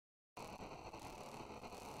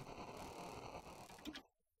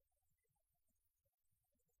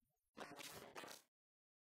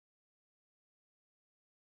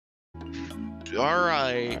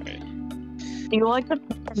Alright. Alright. You like the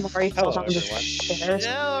Mari falls Hello, down the everyone. stairs?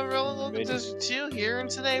 Yeah, real Made it. just chill here, and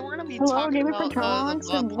today we're gonna be Hello, talking Game of about Thrones.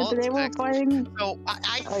 Today we're politics. playing. So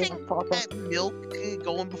I Oh, yeah, think Falco. that milk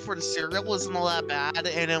going before the cereal isn't all that bad,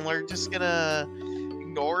 and then we're just gonna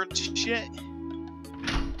ignore shit.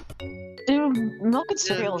 Dude, milk and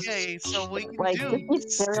cereal is Okay, so what you can like do give me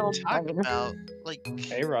is cereal talk fine. about like.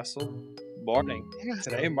 Hey, Russell. Morning.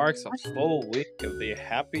 Today marks a full week of the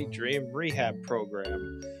Happy Dream Rehab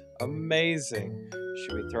Program. Amazing.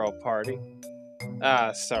 Should we throw a party?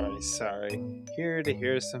 Sorry. Here to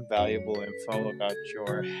hear some valuable info about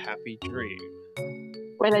your happy dream.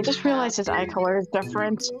 Wait, I just realized his eye color is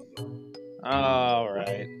different.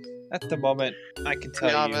 Alright. At the moment, I can tell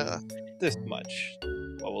Yeah, you this much.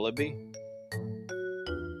 What will it be?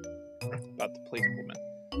 About the policewoman.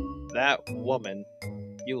 That woman,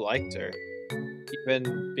 you liked her.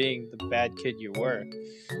 Even being the bad kid you were,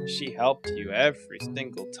 she helped you every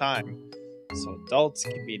single time. So adults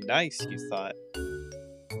can be nice, you thought.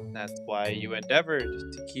 That's why you endeavored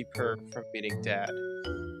to keep her from meeting Dad.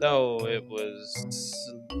 Though it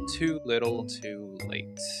was too little too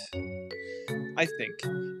late. I think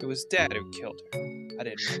it was Dad who killed her.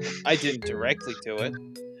 I didn't directly do it.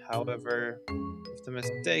 However, if the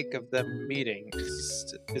mistake of them meeting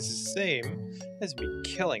is the same as me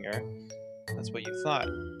killing her, that's what you thought.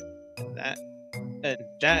 And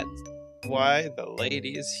that's why the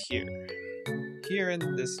lady is here. Here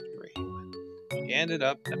in this dream. She ended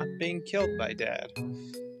up not being killed by Dad.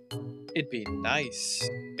 It'd be nice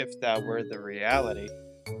if that were the reality.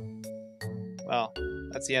 Well,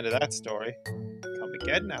 that's the end of that story. Come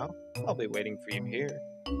again now. I'll be waiting for you here.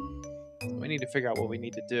 We need to figure out what we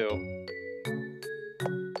need to do.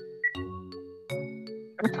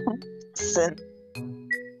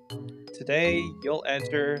 Today, you'll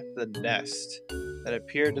enter the nest that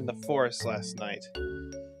appeared in the forest last night.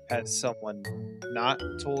 Has someone not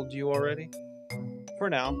told you already? For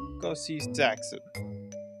now, go see Saxon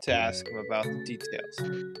to ask him about the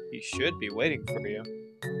details. He should be waiting for you.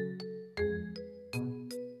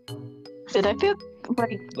 Did I feel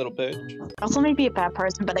like Little bitch. I also may be a bad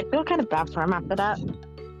person, but I feel kind of bad for him after that. I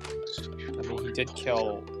mean, he did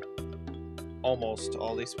kill almost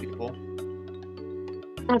all these people.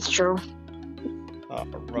 That's true.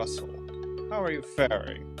 Russell, how are you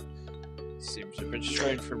faring? Seems a bit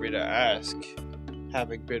strange for me to ask,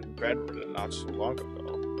 having been bedridden not so long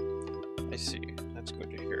ago. I see. That's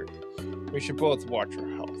good to hear. We should both watch our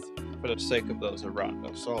health, for the sake of those around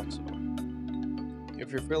us also.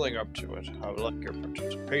 If you're feeling up to it, I would like your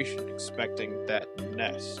participation expecting that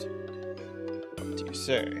nest. What do you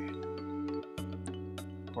say?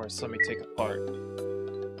 Of course, let me take a part.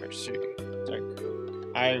 I see. Thank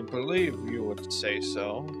you. I believe you would say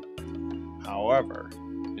so. However,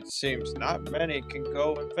 it seems not many can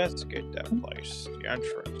go investigate that place. The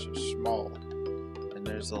entrance is small, and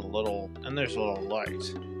there's a little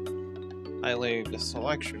light. I leave the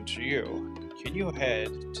selection to you. Can you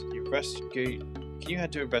head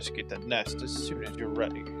to investigate the nest as soon as you're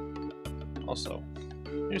ready? Also,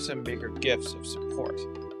 here's some bigger gifts of support.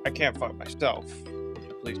 I can't fight myself. Would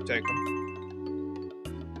you please take them?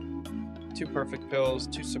 2 perfect pills,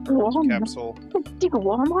 2 super capsule. Do you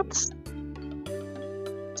Walmart's?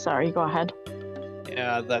 Sorry, go ahead.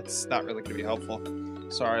 Yeah, that's not really going to be helpful.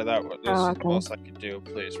 Sorry, this is the most I can do.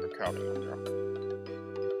 Please, we're counting on you.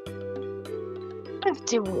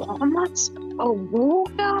 50 Walmart's? Oh,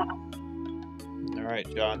 Walmart? Alright,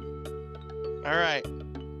 John. Alright,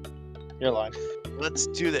 Your line. let's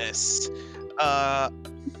do this.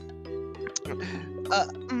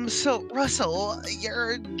 So Russell,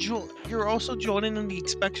 you're also joining in the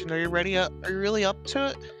inspection. Are you ready? Are you really up to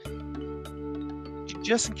it?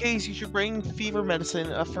 Just in case, you should bring fever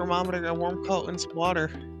medicine, a thermometer, a warm coat, and some water.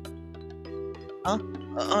 Huh?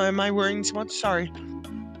 Am I worrying too much? Sorry.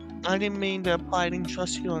 I didn't mean to imply I didn't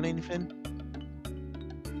trust you on anything.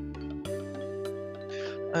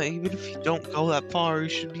 Even if you don't go that far, you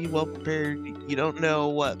should be well prepared. You don't know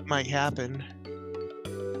what might happen.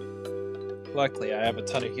 Luckily, I have a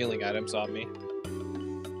ton of healing items on me.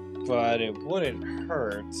 But it wouldn't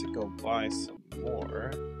hurt to go buy some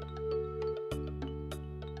more.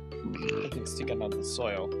 I can stick it on the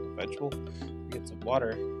soil. Vegetable. Get some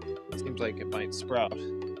water. It seems like it might sprout.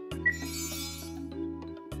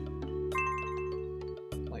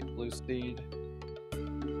 Like blue seed.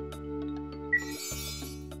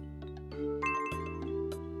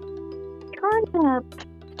 Turnip.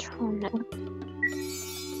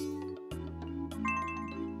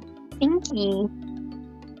 Pinky.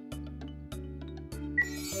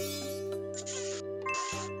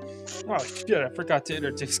 Oh shit! I forgot to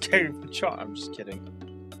introduce Gary for Chong. I'm just kidding.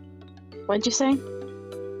 What'd you say?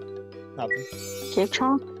 Nothing. Cave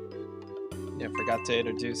Chomp? Yeah, I forgot to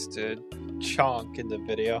introduce to Chonk in the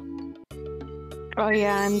video. Oh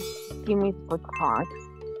yeah, you mean for talk.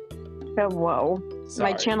 Whoa.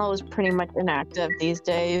 Sorry. My channel is pretty much inactive these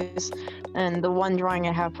days, and the one drawing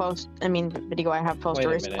I have video I have posted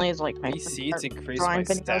Wait a recently minute. is like my These seeds increase drawing my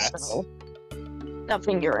video, stats. so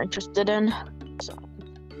nothing you're interested in. So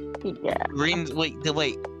yeah. Green, wait.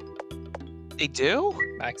 They do?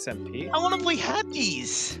 Max MP? How long have we had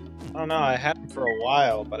these? I don't know. I had them for a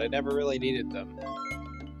while, but I never really needed them.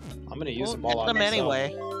 I'm gonna use them all Get on them myself.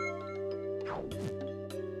 anyway.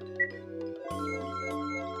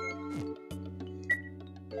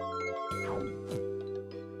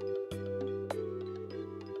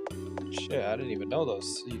 Shit, I didn't even know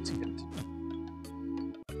those seeds could.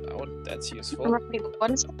 That's useful.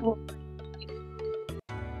 What is it?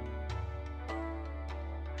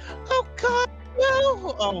 Oh God,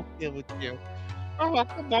 no! Oh, it was you. Oh,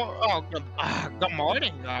 good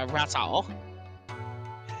morning, Russell.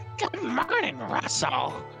 Good morning,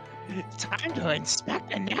 Russell. Time to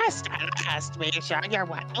inspect the nest at last. Make sure you're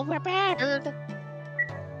well prepared.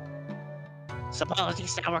 Suppose you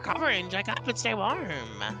still recovering. Drink up and stay warm.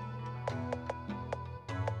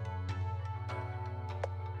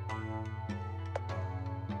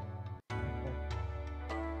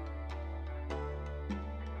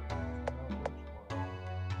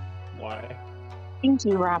 Why? Thank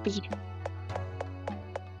you, Robbie.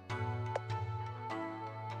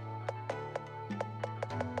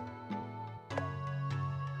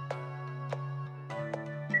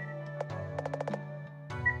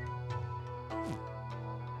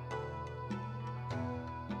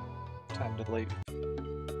 Time to leave.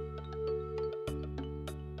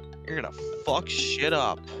 You're gonna fuck shit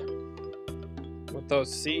up. With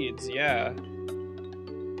those seeds, yeah.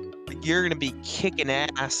 You're gonna be kicking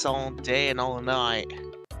ass all day and all night.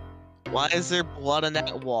 Why is there blood on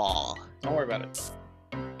that wall? Don't worry about it.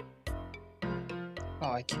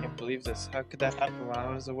 Oh, I can't believe this. How could that happen while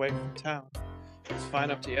I was away from town? It was fine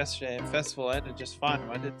up to yesterday, and festival ended just fine.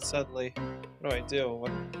 Why did it suddenly? What do I do?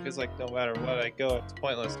 What feels like no matter what I go, it's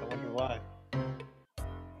pointless. I wonder why.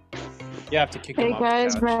 You have to kick him Hey off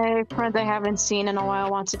guys, the couch. my friend I haven't seen in a while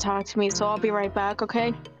wants to talk to me, so I'll be right back,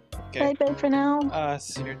 okay? Okay. Bye for now.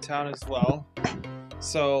 So your town as well.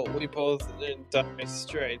 So we both didn't die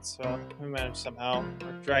straight, so we managed somehow.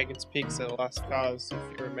 Our Dragon's Peak's at a lost cause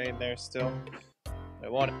if you remain there still. I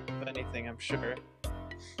won't have anything, I'm sure.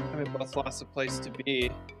 And we both lost a place to be.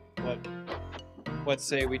 What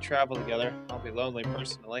say we travel together? I'll be lonely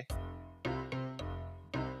personally.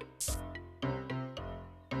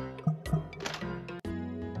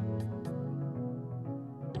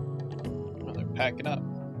 Well, they're packing up.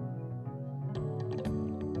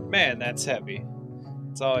 Man, that's heavy.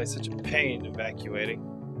 It's always such a pain evacuating.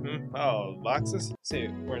 Oh, boxes? See,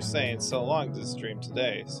 we're saying so long to stream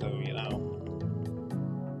today, so you know.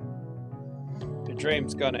 Your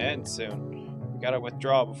dream's gonna end soon. We gotta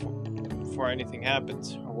withdraw before anything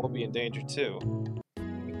happens, or we'll be in danger too.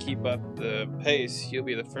 If you keep up the pace, you'll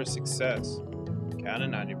be the first success.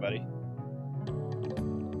 Counting on you, buddy.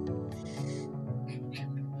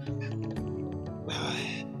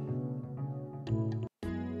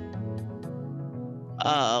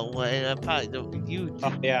 Wait, probably you.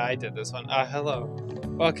 Oh, yeah, I did this one. Hello.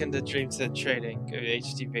 Welcome to Dream Set Trading,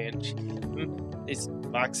 HD Vantage. These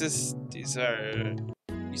boxes, these are...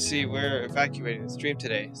 You see, we're evacuating this dream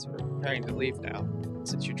today, so we're preparing to leave now.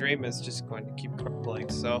 Since your dream is just going to keep crumbling,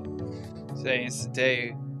 so today is the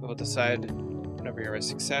day we'll decide whenever you're a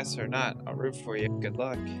success or not. I'll root for you. Good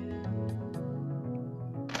luck.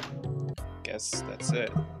 Guess that's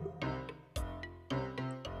it.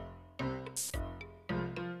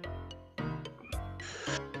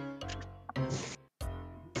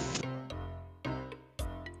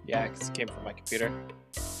 Yeah, because it came from my computer. An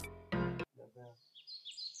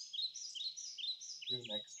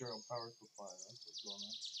external power supply. That's what's going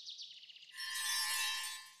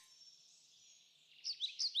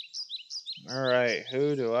on. Alright,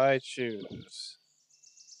 who do I choose?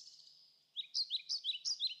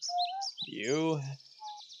 You?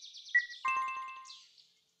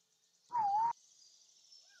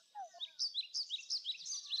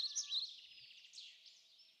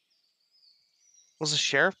 Was the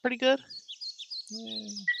sheriff pretty good?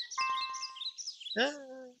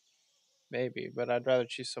 Maybe, but I'd rather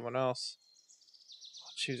choose someone else.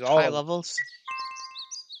 I'll choose all High of them. levels.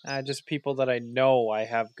 Just people that I know I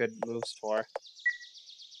have good moves for.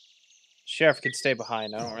 Sheriff can stay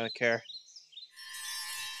behind, I don't really care.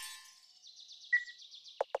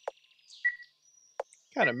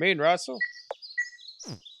 Kind of mean, Russell.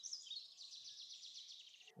 Here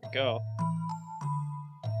we go.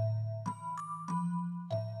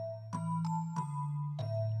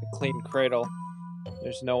 A clean cradle.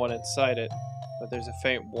 There's no one inside it, but there's a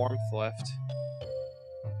faint warmth left.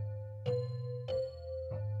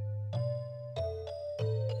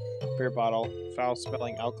 Beer bottle.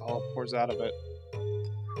 Foul-smelling alcohol pours out of it.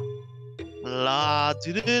 La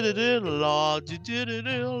do do do do la do do do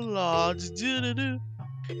do la do do do do.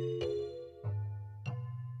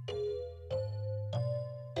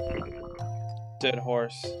 Dead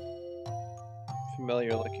horse.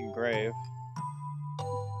 Familiar-looking grave.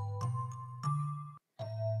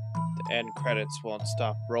 The end credits won't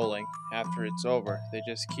stop rolling. After it's over, they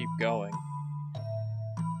just keep going.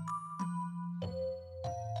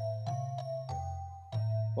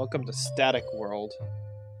 Welcome to Static World.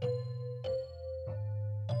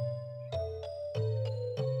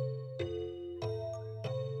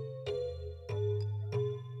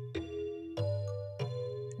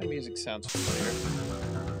 That music sounds familiar.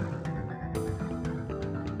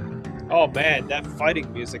 Oh man, that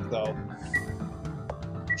fighting music though.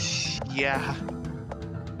 Yeah.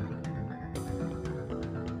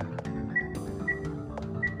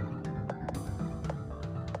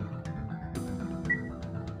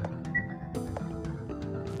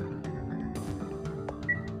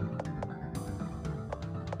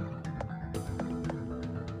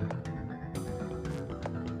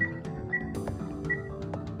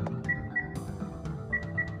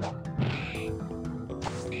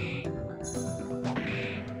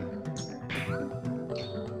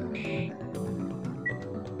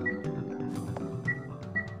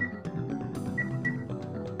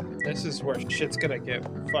 This is where shit's gonna get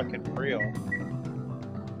fucking real.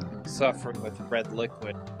 Suffering with red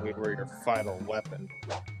liquid, we were your final weapon.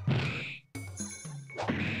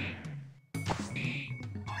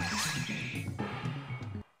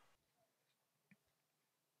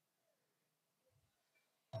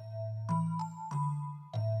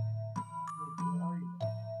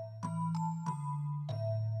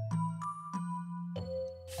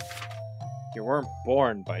 You weren't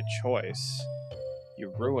born by choice.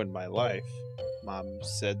 You ruined my life. Mom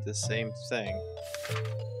said the same thing.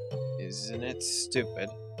 Isn't it stupid?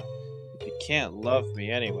 If you can't love me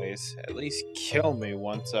anyways, at least kill me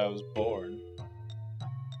once I was born.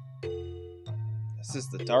 This is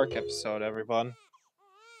the dark episode, everyone.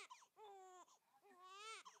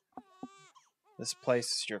 This place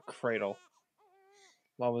is your cradle.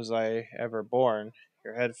 When was I ever born?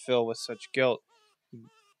 Your head filled with such guilt.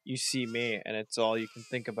 You see me, and it's all you can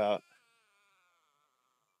think about.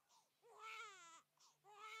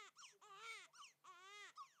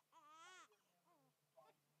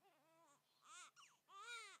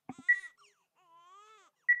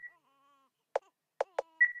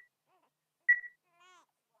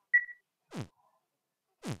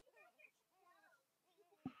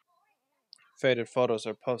 Faded photos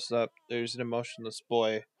are posted up. There's an emotionless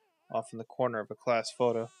boy off in the corner of a class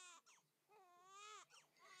photo.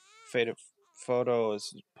 Faded photo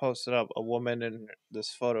is posted up. A woman in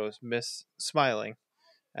this photo is smiling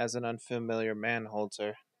as an unfamiliar man holds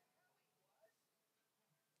her.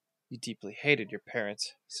 You deeply hated your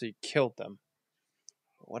parents, so you killed them.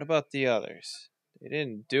 But what about the others? They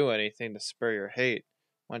didn't do anything to spur your hate,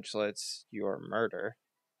 much less your murder.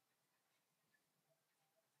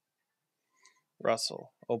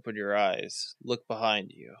 Russell, open your eyes. Look behind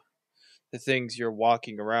you. The things you're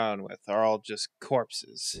walking around with are all just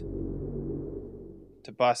corpses.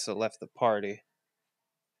 Tabasa left the party.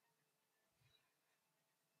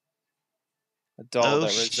 A doll Oh that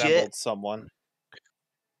shit. resembled someone.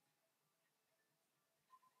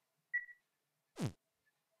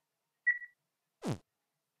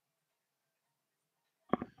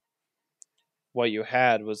 What you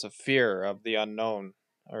had was a fear of the unknown,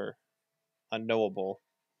 or unknowable.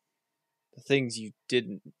 The things you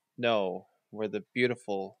didn't know were the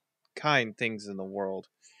beautiful, kind things in the world.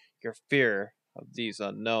 Your fear of these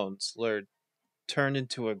unknowns turned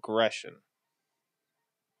into aggression.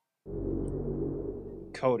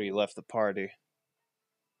 Cody left the party.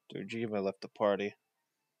 Dojima left the party.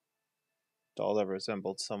 Doll that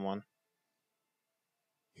resembled someone.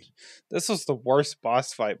 This was the worst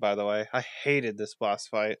boss fight, by the way. I hated this boss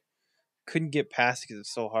fight. Couldn't get past it because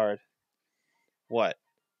it's so hard. What?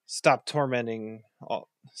 Stop tormenting all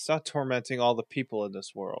the people in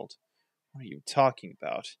this world. What are you talking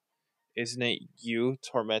about? Isn't it you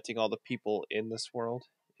tormenting all the people in this world?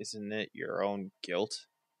 Isn't it your own guilt?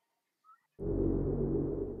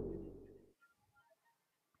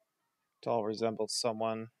 Doll resembles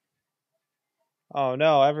someone. Oh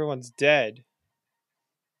no, everyone's dead.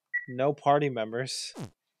 No party members.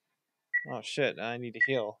 Oh shit, I need to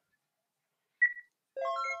heal.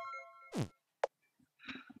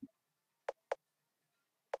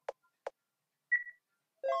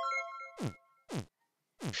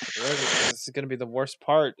 Ready? This is gonna be the worst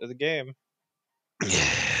part of the game. Yeah.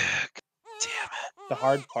 Damn The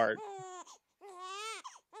hard part.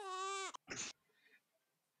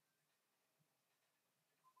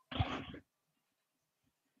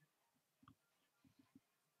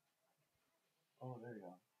 Oh, there you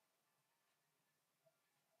go.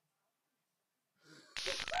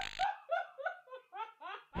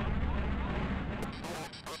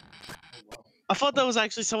 I thought that was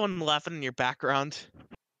actually someone laughing in your background.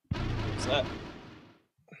 What's that?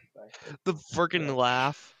 The freaking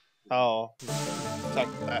laugh. Oh, talk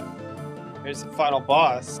about that. Here's the final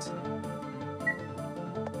boss.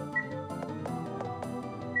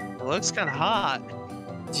 It looks kind of hot.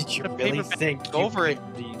 Did you The really paperback think you over it.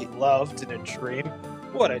 could be loved in a dream?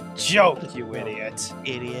 What a joke, you idiot.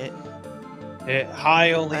 Idiot.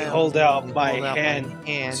 I only I hold only out my hold out my hand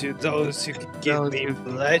hand to those who can give those me who can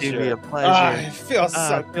pleasure. give me a Ah, pleasure. it feels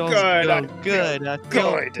so It feels good. so I good. I feel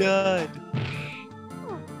good. good.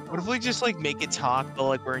 What if we just like make it talk, but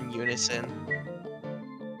like we're in unison?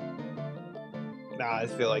 Nah, I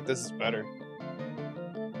feel like this is better.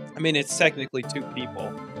 I mean, it's technically two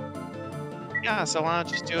people. Yeah, so why not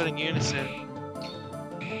just do it in unison?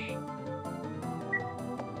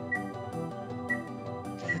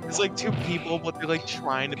 It's like two people, but they're like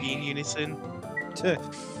trying to be in unison.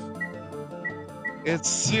 It's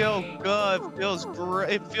so good. It feels great.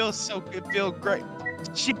 It feels so good. It feels great.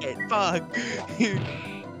 Shit, fuck. You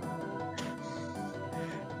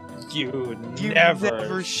You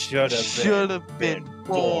never should have been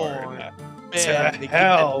born. To Man, they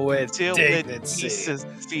hell with deal dignity.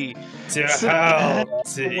 decency. To To hell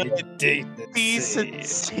with to dignity.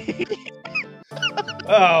 Decency.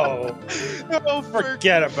 Oh, Oh,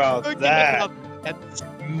 forget about forget that. about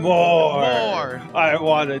that. More. I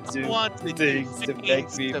want to do Wanted things to make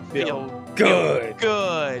things me to feel feel good.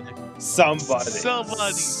 good. Somebody.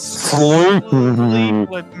 Somebody Sleep sleep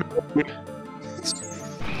with me.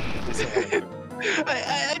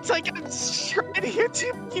 It's like I'm trying to hear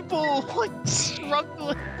two people like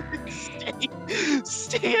struggling to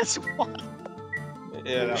stay as one.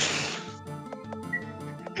 Yeah.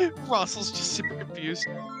 Russell's just super confused.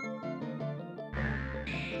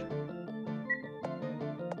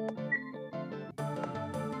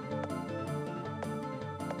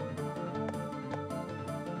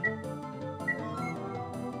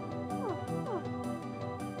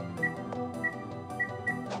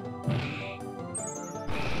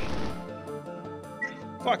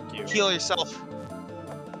 Fuck you. Heal yourself.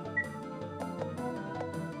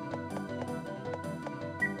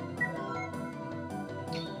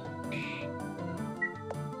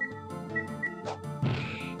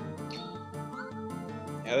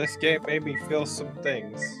 Yeah, this game made me feel some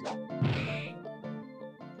things.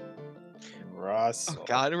 Russell. Oh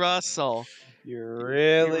God, Russell. You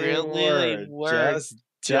really, really were just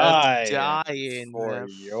just dying for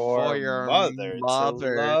your mother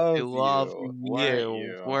to love you, weren't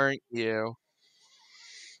you? weren't you?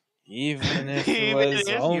 Even if it Even was if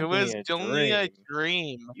it was only a only a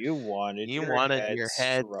dream, dream. you wanted You your wanted head your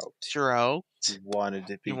head stroked. stroked. You wanted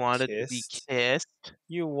to You be wanted to be kissed. kissed.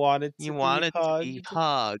 You wanted to You be wanted to be hugged.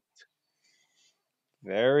 hugged.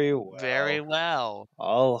 Very well. Very well.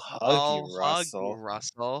 I'll hug you, I'll hug you, Russell.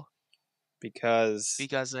 Russell. Because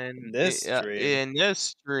Because in this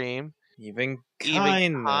dream, even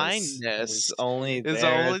even kindness is kindness only is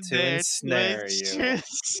there only to there ensnare you.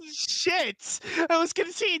 Shit! I was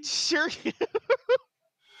gonna say ensure you.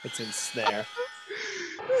 It's ensnare.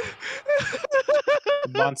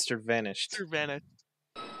 The monster vanished. Through Venice.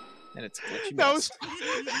 And it's glitchy That mess.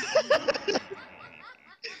 was.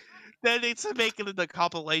 That needs to make it in the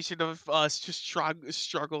compilation of us just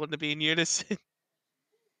struggling to be in unison.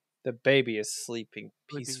 The baby is sleeping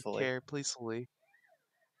Sleeping peacefully. peacefully.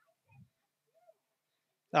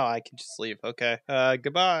 Oh, I can just leave. Okay.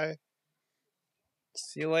 Goodbye.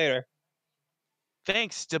 See you later.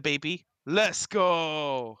 Thanks, the baby. Let's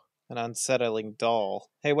go. An unsettling doll.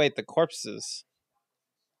 Hey, wait, the corpses.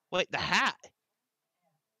 Wait, the hat.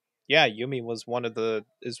 Yeah, Yumi is one of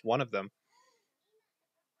them.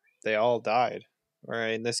 They all died. Or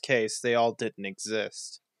in this case, they all didn't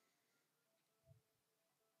exist.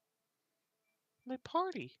 My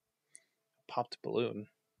party. Popped balloon.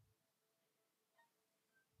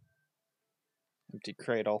 Empty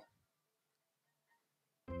cradle.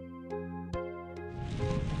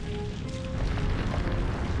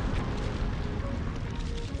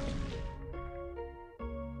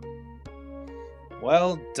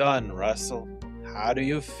 Well done, Russell. How do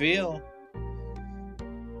you feel?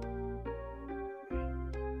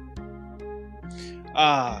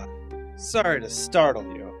 Ah, sorry to startle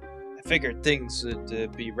you. I figured things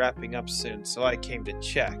would be wrapping up soon, so I came to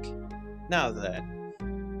check. Now then,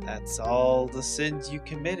 that's all the sins you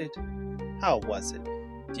committed. How was it?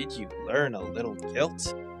 Did you learn a little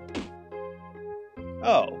guilt?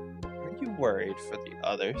 Oh, are you worried for the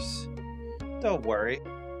others? Don't worry,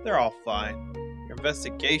 they're all fine. Your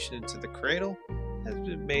investigation into the cradle has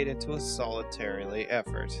been made into a solitary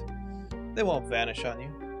effort. They won't vanish on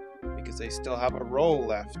you, because they still have a role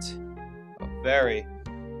left. A very,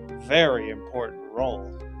 very important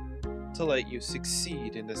role to let you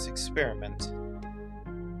succeed in this experiment.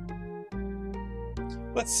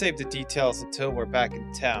 Let's save the details until we're back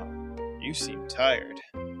in town. You seem tired.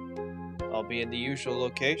 I'll be in the usual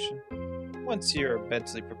location. Once you're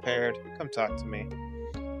mentally prepared, come talk to me.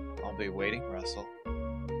 I'll be waiting, Russell.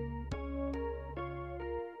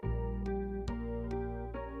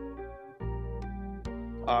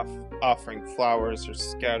 Offering flowers are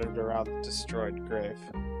scattered around the destroyed grave.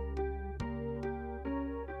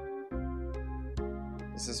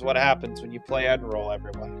 This is what happens when you play endroll,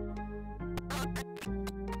 everyone.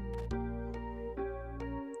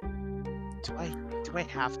 Do I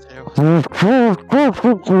have to?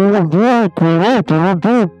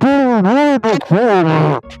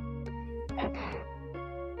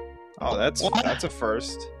 Oh, that's What? a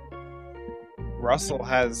first. Russell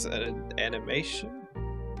has an animation.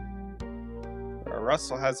 Or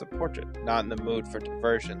Russell has a portrait. Not in the mood for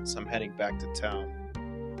diversions. I'm heading back to town.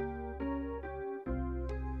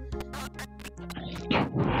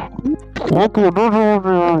 Can't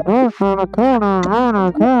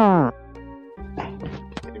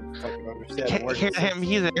even fucking understand a Can't word hear he says. him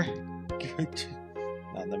either.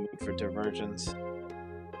 Not in the mood for diversions.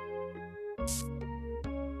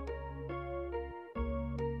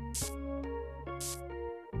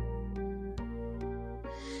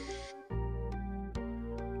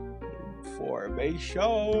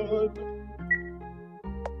 Formation.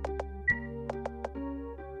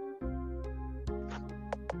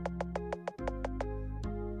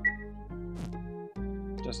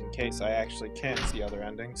 Just in case I actually can see other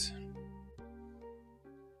endings.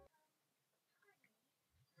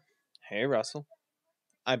 Hey, Russell.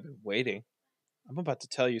 I've been waiting. I'm about to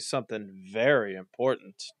tell you something very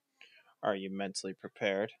important. Are you mentally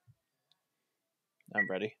prepared? I'm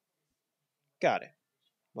ready. Got it.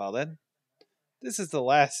 Well then, this is the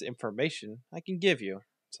last information I can give you,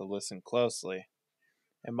 so listen closely.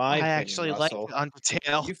 In my I opinion, actually like Russell,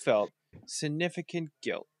 Undertale. you felt significant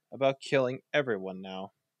guilt about killing everyone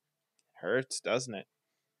now. Hurts, doesn't it?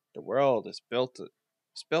 The world is built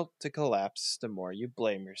to collapse the more you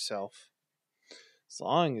blame yourself. As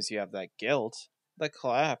long as you have that guilt, the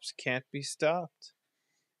collapse can't be stopped.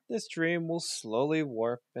 This dream will slowly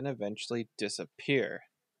warp and eventually disappear.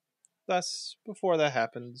 Thus, before that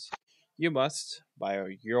happens, you must, by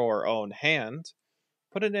your own hand,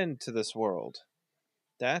 put an end to this world.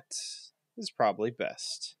 That is probably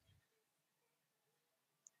best.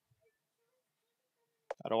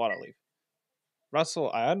 I don't want to leave.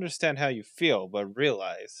 Russell, I understand how you feel, but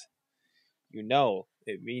realize,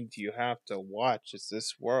 it means you have to watch as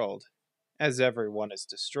this world, as everyone is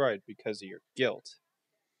destroyed because of your guilt.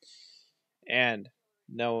 And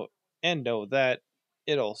know that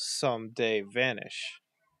it'll someday vanish.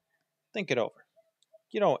 Think it over.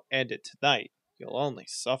 You don't end it tonight, you'll only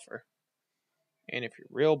suffer. And if your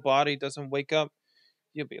real body doesn't wake up,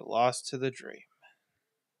 you'll be lost to the dream.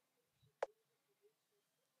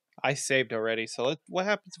 I saved already, so what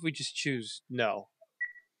happens if we just choose no?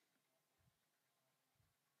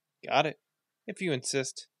 Got it. If you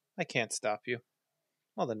insist, I can't stop you.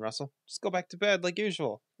 Well then, Russell, just go back to bed like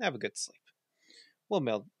usual. Have a good sleep.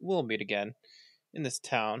 We'll meet again in this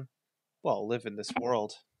town. Well, live in this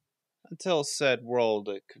world. Until said world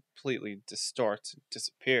completely distorts and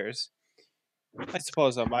disappears. I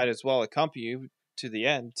suppose I might as well accompany you to the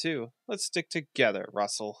end, too. Let's stick together,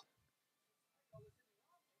 Russell.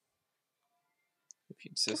 If you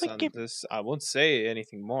Can insist we on get? this, I won't say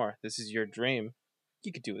anything more. This is your dream.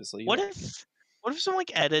 You could do as you What like. if someone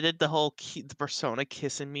like edited the whole the persona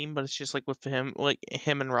kissing meme, but it's just like with him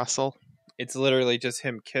and Russell. It's literally just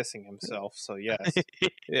him kissing himself, so yes.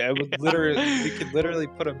 Yeah, it would literally we could literally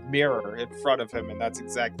put a mirror in front of him and that's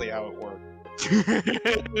exactly how it worked.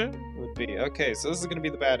 It would be okay, so this is gonna be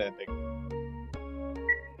the bad ending.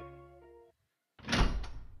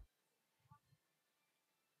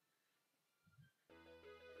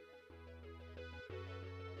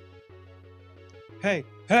 Hey,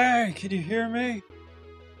 can you hear me?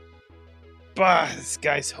 Bah, this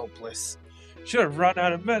guy's hopeless. Should have run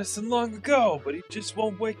out of medicine long ago, but he just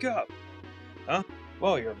won't wake up. Huh?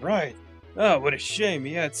 Well, you're right. Oh, what a shame.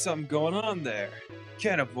 He had something going on there.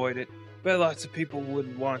 Can't avoid it. Bet lots of people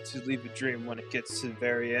wouldn't want to leave a dream when it gets to the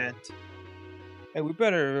very end. Hey, we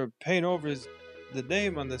better paint over the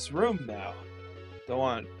name on this room now. Don't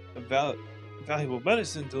want a valuable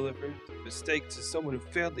medicine delivered. Mistake to someone who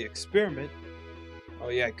failed the experiment. Oh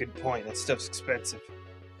yeah, good point. That stuff's expensive.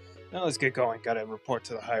 Now let's get going. Gotta report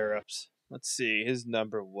to the higher ups. Let's see. His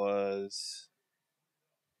number was.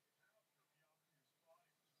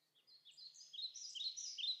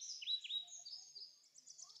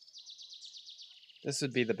 This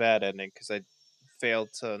would be the bad ending because I failed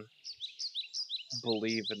to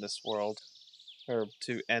believe in this world or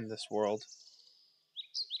to end this world.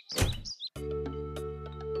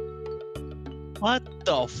 What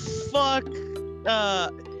the fuck?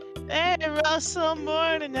 Hey Russell,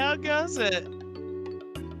 morning. How goes it?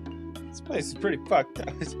 This place is pretty fucked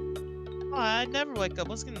up. Oh, I'd never wake up.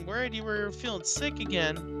 I was getting worried you were feeling sick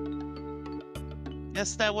again.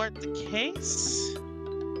 Guess that weren't the case?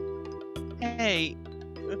 Hey,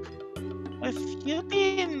 if you've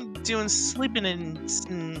been doing sleeping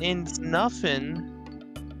in nothing.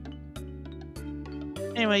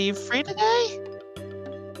 Anyway, you free today?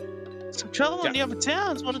 Some trouble in the other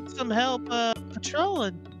towns. Wanted some help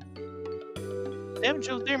patrolling. Damage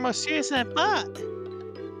over there more serious than I thought.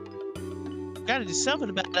 Gotta do something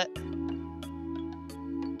about it.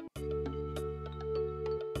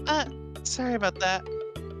 Sorry about that.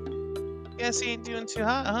 Guess you ain't doing too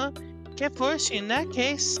hot, huh? Can't force you in that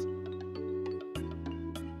case.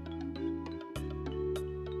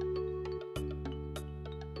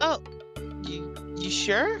 Oh, you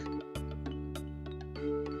sure?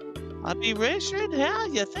 I'll be reassured.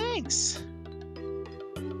 Hell yeah, thanks.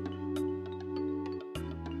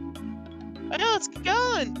 Well, let's get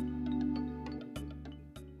going.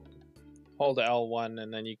 Hold L1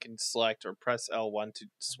 and then you can select or press L1 to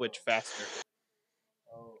switch faster.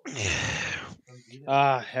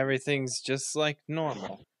 Ah, everything's just like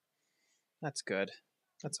normal. That's good.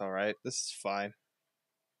 That's alright. This is fine.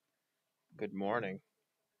 Good morning,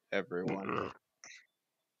 everyone.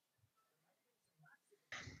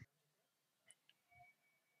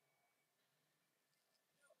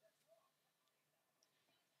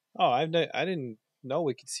 Oh, I didn't know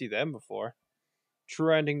we could see them before.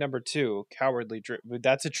 True ending number 2, cowardly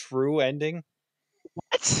That's a true ending?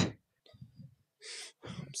 What?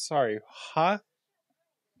 I'm sorry, huh?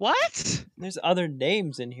 What? There's other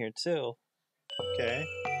names in here too. Okay.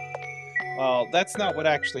 Well, that's not what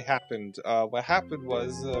actually happened. What happened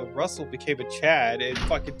was Russell became a Chad and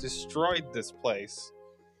fucking destroyed this place.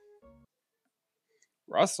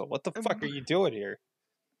 Russell, what the fuck are you doing here?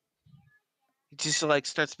 He just like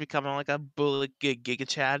starts becoming like a bully Giga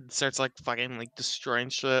Chad and starts like fucking like destroying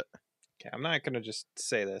shit. Okay, I'm not gonna just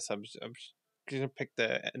say this. I'm just gonna pick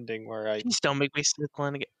the ending where I. Please don't make me sick,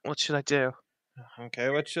 again. What should I do? Okay,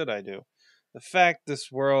 what should I do? The fact this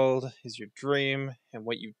world is your dream and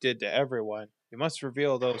what you did to everyone, you must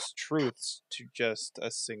reveal those truths to just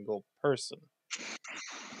a single person.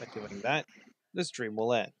 By doing that, this dream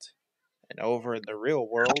will end. And over in the real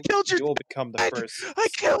world, killed your you will become the dad! first I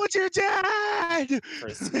killed your dad!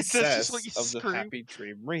 first That's success just what you of the scream. Happy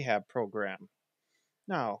Dream Rehab program.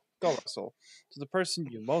 Now, go Russell, to the person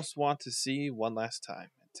you most want to see one last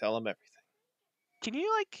time and tell him everything. Can you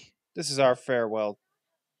like? This is our farewell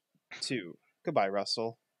to. Goodbye,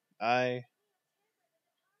 Russell. At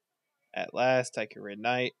last, I can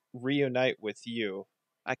reunite with you.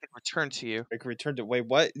 I can return to you. I can return to. Wait,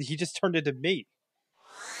 what? He just turned into me.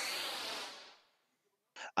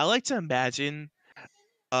 I like to imagine,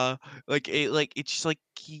 like it's just like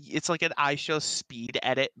it's like an iShow speed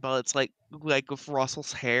edit, but it's like with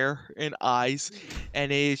Russell's hair and eyes,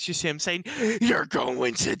 and it's just him saying, "You're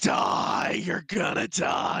going to die. You're gonna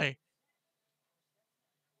die."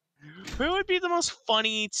 Who would be the most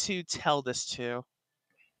funny to tell this to?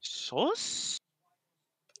 Sus?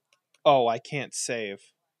 Oh, I can't save.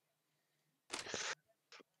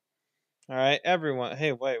 All right, everyone.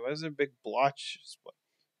 Hey, wait. What is a big blotch?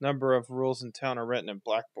 Number of rules in town are written in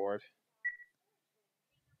blackboard.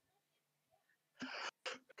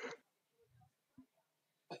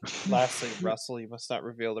 Lastly, Russell, you must not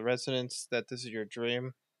reveal the residents that this is your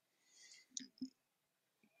dream.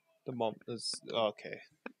 The moment is okay.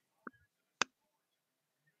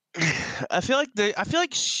 I feel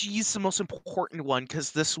like she's the most important one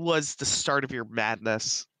because this was the start of your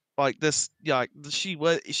madness. Like this, yeah, she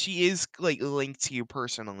is like linked to you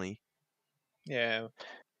personally. Yeah,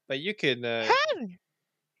 but you can. Hey,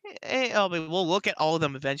 Hey, oh, but we'll look at all of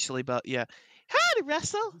them eventually, but yeah. Howdy,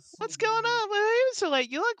 Russell. What's going on? Why are you so late?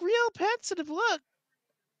 You look real pensive. Look,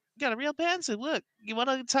 you got a real pensive look. You want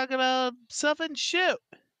to talk about something? Shoot.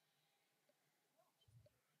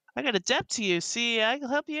 I got a debt to you. See, I can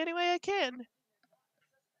help you any way I can.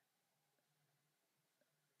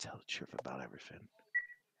 Tell the truth about everything.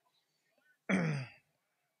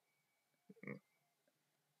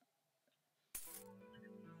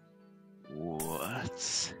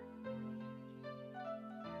 What?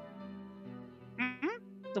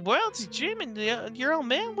 The world's dreaming. Your old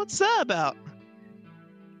man. What's that about?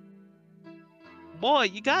 Boy,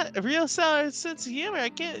 you got a real solid sense of humor. I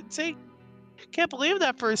can't believe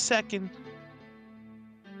that for a second.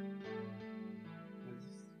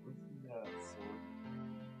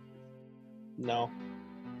 No.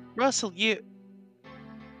 Russell, it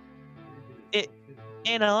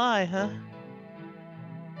ain't a lie, huh?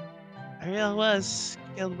 I really was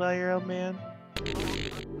killed by your old man.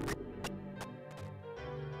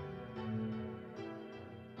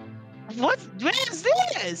 What is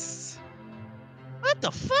this? What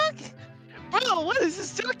the fuck? Bro, what is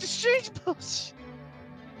this Doctor Strange bullshit?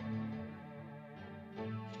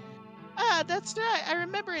 Ah, that's right. I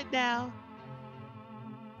remember it now.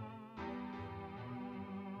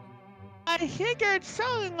 I figured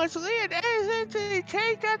something was weird ever since he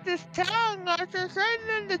changed up this town after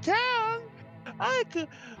sending in the town. I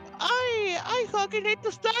fucking hate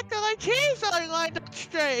the doctor like he's lined up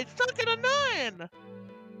straight. It's fucking annoying.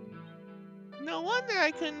 No wonder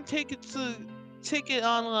I couldn't take it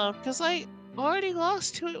on love, because I already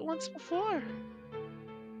lost to it once before.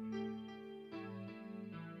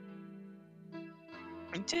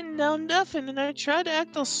 I didn't know nothing, and I tried to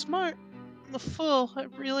act all smart. I'm a fool, I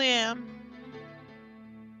really am.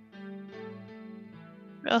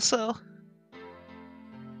 Also,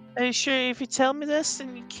 are you sure if you tell me this,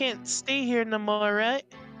 then you can't stay here no more, right?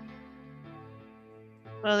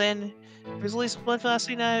 Well then, if there's at least one last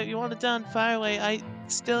thing you want it done, fire away. I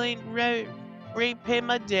still ain't ready to pay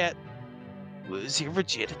my debt. Lose your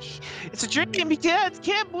virginity. It's a dream, it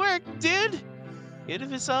can't work, dude! Even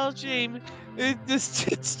if it's all a dream,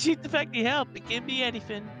 it's cheap the fact you help. It can't be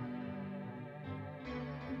anything.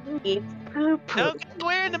 Don't get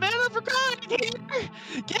away in the middle of recording here!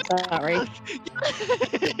 Get Sorry. out!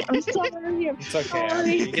 I'm sorry. It's okay,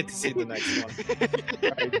 Abby. You get to see the next one.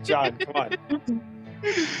 Alright, John, come on.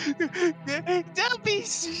 Don't be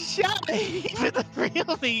shy. Even the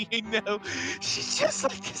real me, you know. She's just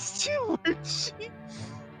like a steward.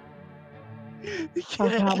 Oh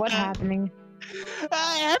god, what's happening?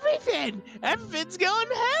 Everything's going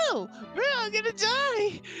to hell. We're all gonna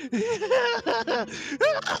die.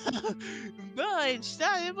 But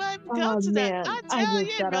stop my Oh man, I I tell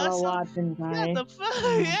just you, got a Russell. lot and die. What the fuck?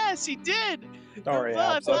 Yes, he did. Don't worry,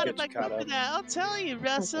 I Abs. I'll bought get you caught up. I'll tell you,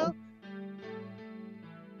 Russell.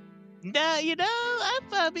 Now, you know, I'm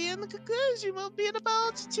probably in the conclusion won't be an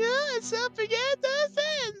apology to us, so forget those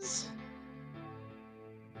things.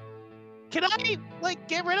 Can I, like,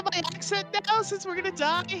 get rid of my accent now since we're gonna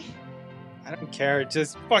die? I don't care.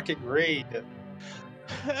 Just fucking read.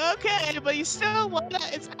 Okay, but you still wanna,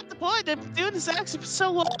 it's at the point, I'm doing this accent for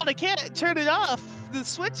so long, I can't turn it off. The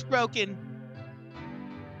switch's broken.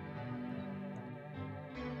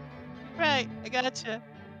 Right, I gotcha.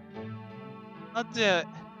 I'll do it.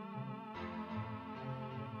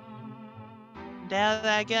 Now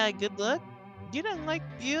that I got a good look, you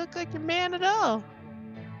look like your man at all.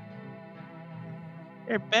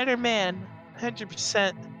 You're a better man,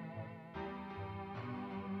 100%.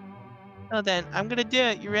 Oh then, I'm gonna do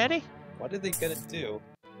it. You ready? What are they gonna do?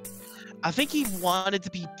 I think he wanted to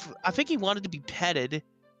be petted.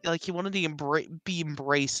 Like he wanted to be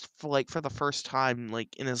embraced for the first time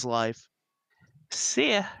like in his life.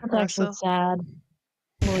 See ya, That's actually Russell. sad.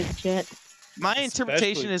 Holy shit. My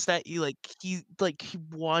interpretation Especially- is that he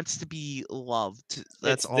wants to be loved.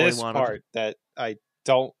 That's it's all this he wanted. part that I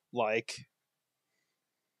don't like.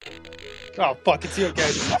 Oh fuck! It's you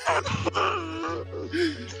again.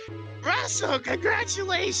 Russell,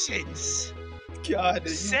 congratulations! God, you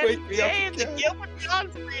wake Seventh me day up of the again. Gilbert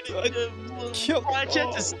Killed them project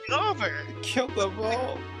all. is over. Kill them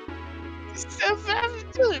all.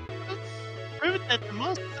 Self-evident. Proving that the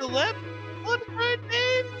most celeb would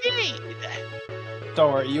indeed.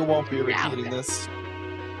 Don't worry, you won't be Yeah. repeating this.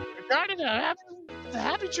 Regarding the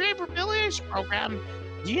Happy Dream Rebellion program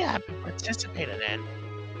you have been participating in,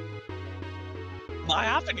 by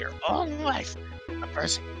often your own life, a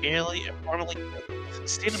person merely and formally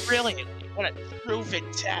stated brilliantly what a truly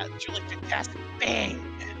fantastic thing.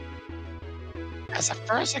 As a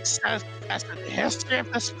first success in the history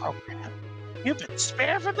of this program, You've been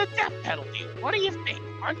spared from the death penalty. What do you think?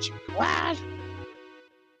 Aren't you glad?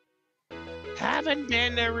 Having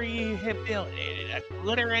been rehabilitated, a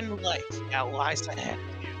glittering life now lies ahead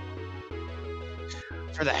of you.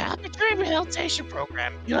 For the Happy Tree Rehabilitation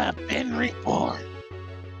Program, you have been reborn.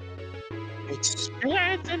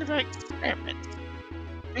 Experience and experiments.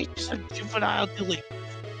 Features of juvenile delinquents.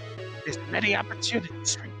 There's many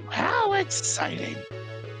opportunities for you. How exciting!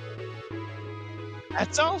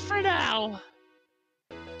 That's all for now.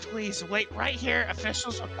 Please wait right here.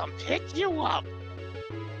 Officials will come pick you up.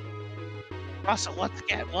 Russell, once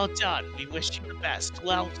again, well done. We wish you the best.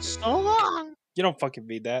 Well, so long. You don't fucking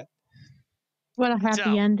read that. What a happy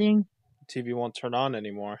So- ending. TV won't turn on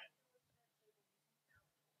anymore.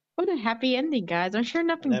 What a happy ending, guys. I'm sure An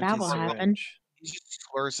nothing empty bad will happen. syringe. He just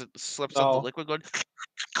slips No. on the liquid going.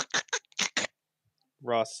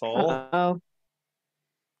 Russell. Uh-oh.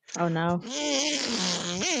 Oh no.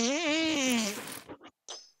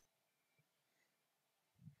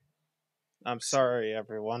 I'm sorry,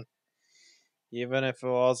 everyone. Even if it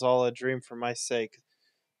was all a dream for my sake,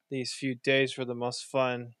 these few days were the most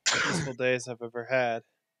fun, peaceful days I've ever had.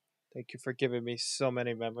 Thank you for giving me so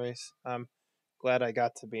many memories. I'm glad I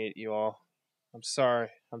got to meet you all. I'm sorry.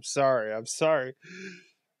 I'm sorry. I'm sorry.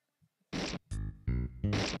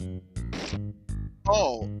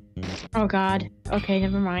 Oh, Oh god. Okay,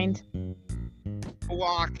 never mind.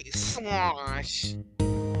 blocky slosh.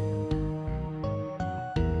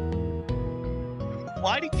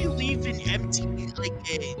 Why did you leave an empty, like,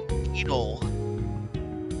 a needle?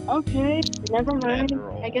 Okay, never mind.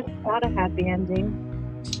 Endroll. I guess it's not a happy ending.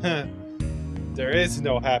 There is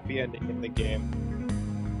no happy ending in the game.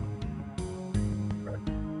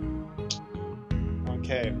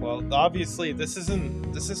 Okay, well, obviously this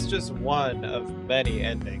is just one of many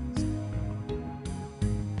endings.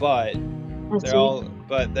 But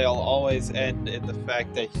they'll always end in the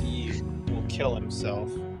fact that he will kill himself.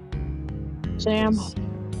 Sam.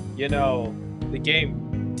 You know, the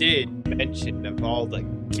game did mention of all the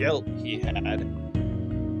guilt he had.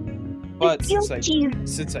 But since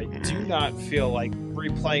I do not feel like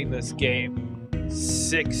replaying this game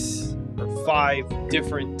 6 or 5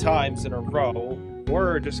 different times in a row,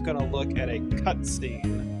 we're just gonna look at a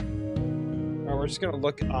cutscene. Or we're just gonna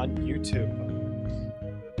look on YouTube.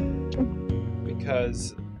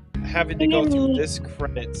 Because having to go through this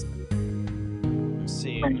credits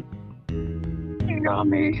scene.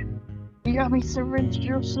 Yummy. Yummy syringe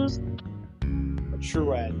juices. A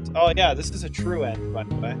true end. Oh yeah, this is a true end, by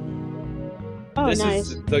the way. Oh, This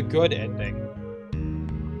nice. is the good ending.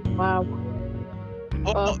 Wow.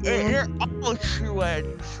 Oh, yeah. here, oh, true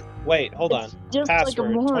end. Wait, hold on. It's just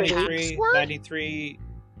Password like a movie. 23 Password? 93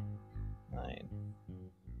 9.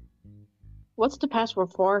 What's the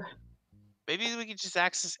password for? Maybe we could just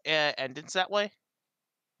access endings that way.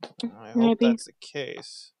 I hope Maybe. that's the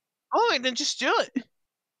case. Oh, and then just do it.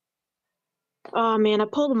 Oh man, I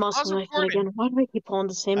pulled the Pause muscle like that recording. again. Why do I keep pulling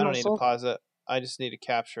the same I don't need to muscle? pause it. I just need to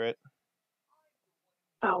capture it.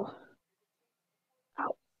 Oh.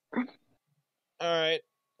 Ow. Alright.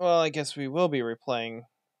 Well, I guess we will be replaying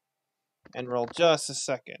Enroll just a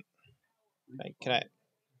second. Wait, can I?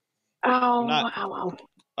 Ow. Not- Ow. Ow.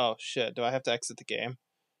 Oh shit, do I have to exit the game?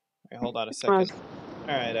 Wait, hold on a second.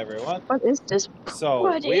 Alright, everyone. What is this? So,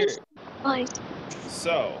 What we're. is like?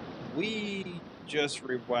 So, we just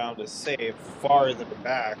rewound a save farther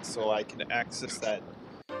back so I can access that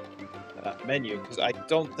menu, because I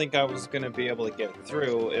don't think I was going to be able to get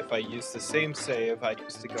through if I used the same save I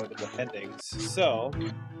used to go to the endings. So,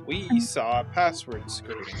 we saw a password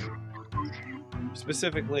screen.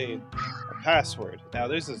 Specifically, a password. Now,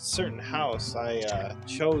 there's a certain house I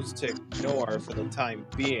chose to ignore for the time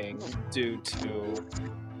being due to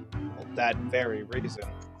that very reason.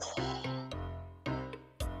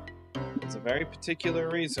 It's a very particular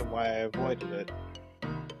reason why I avoided it.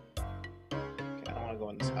 Okay, I don't want to go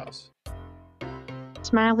in this house.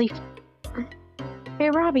 Smiley. Hey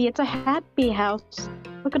Robbie, it's a happy house.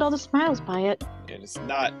 Look at all the smiles by it. It is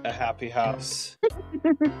not a happy house.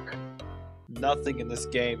 Nothing in this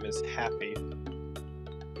game is happy.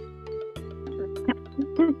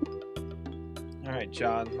 Alright,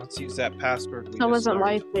 John, let's use that password we So just wasn't learned.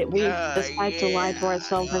 life that we decide to lie to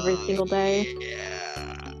ourselves every single day. Yeah.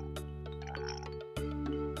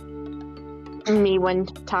 Me when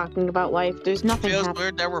talking about life, there's nothing Feels happy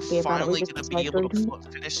weird that we're about it. finally We just gonna be decide able to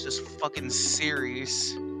to finish this fucking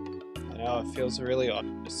series. I know, it feels really,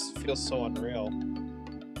 it feels so unreal.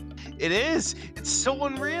 It is. It's so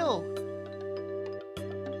unreal.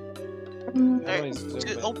 Everybody's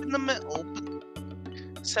zoom in. Open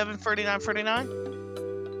 7:39:49.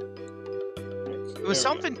 It was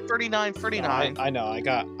something 39, No, 39. I know. I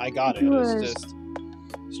got it. It was just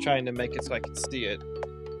trying to make it so I could see it.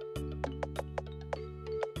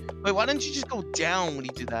 Wait, why didn't you just go down when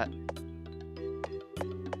you did that?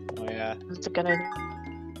 Oh yeah. That's a good idea.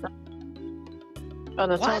 Oh,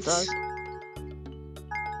 that's all it does.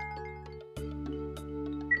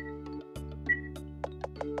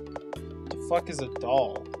 The fuck is a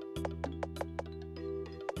doll?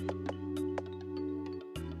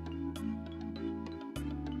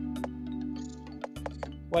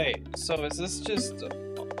 Wait, so is this just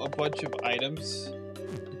a bunch of items?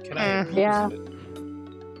 Can I use Yeah. it?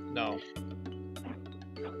 No.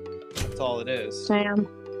 That's all it is. Sam.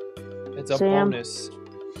 It's a Sam. bonus.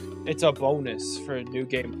 It's a bonus for New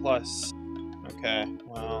Game Plus. Okay,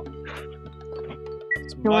 well.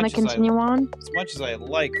 You want to continue on? As much as I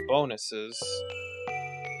like bonuses,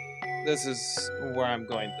 this is where I'm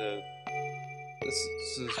going to. This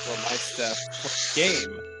is where my step for the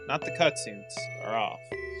game, not the cutscenes, are off.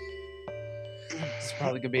 It's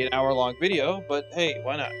probably gonna be an hour-long video, but hey,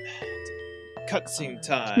 why not? Cutscene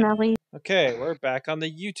time. Smelly. Okay, we're back on the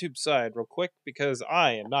YouTube side real quick because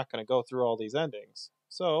I am not gonna go through all these endings.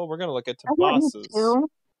 So we're gonna look at I want bosses. you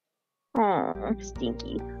to. Oh,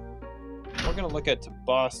 stinky. We're gonna look at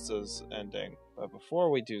Tabassa's ending, but before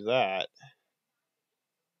we do that,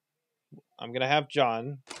 I'm gonna have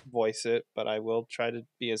John voice it, but I will try to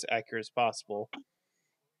be as accurate as possible.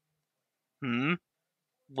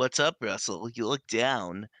 What's up, Russell? You look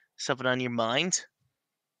down. Something on your mind?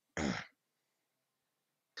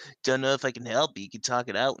 Don't know if I can help you. You can talk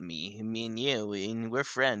it out with me. Me and you, and we're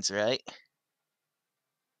friends, right?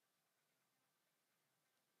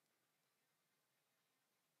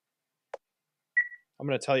 I'm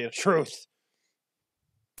gonna tell you the truth.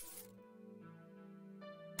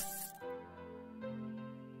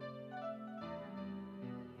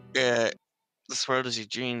 This world is your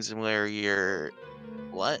dreams and where you're...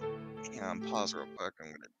 What? Hang on, pause real quick.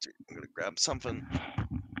 I'm gonna grab something.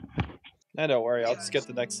 Don't worry, I'll just get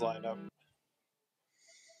the next line up.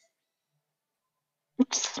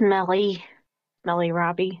 It's smelly. Smelly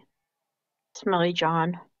Robbie. Smelly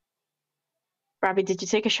John. Robbie, did you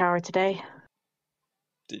take a shower today?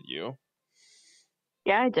 Did you?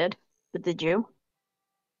 Yeah, I did. But did you?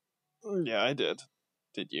 Yeah, I did.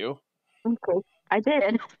 Did you? Okay. I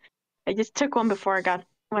did. I just took one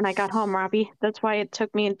when I got home, Robbie. That's why it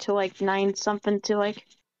took me until like 9 something to like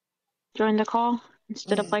join the call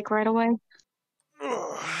instead of like right away.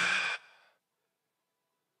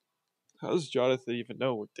 How does Jonathan even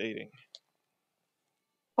know we're dating?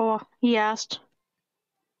 Oh, he asked.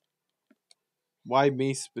 Why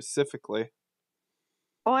me specifically?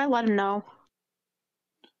 Oh, I let him know.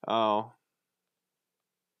 Oh.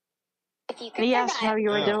 He asked how you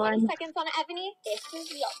were doing.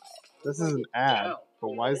 This is an ad, but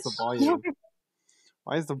why is the volume?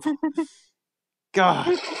 Why is the...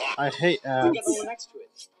 God, I hate ads.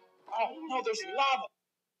 Oh, no, there's lava.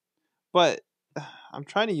 But I'm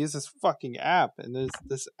trying to use this fucking app, and there's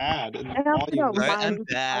this ad, and the I also volume don't is... Right, I'm mind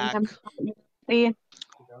back. him. See?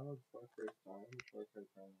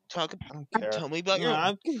 Talk. I don't care. Tell me about your.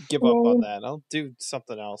 I'm gonna give up on that. I'll do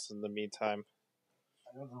something else in the meantime.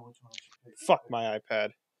 I don't know which one I should pick. Fuck my iPad.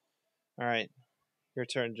 Alright. Your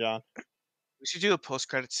turn, John. We should do a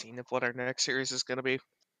post-credit scene of what our next series is gonna be.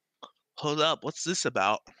 Hold up, what's this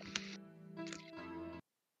about?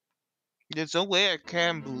 There's no way I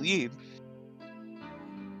can believe.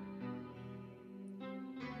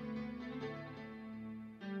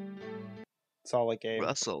 It's all a game.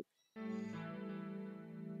 Russell.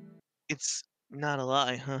 It's not a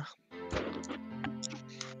lie, huh?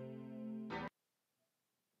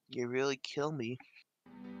 You really kill me.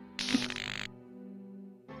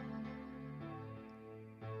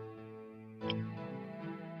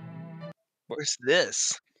 Where's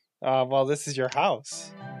this? Well, this is your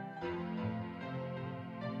house.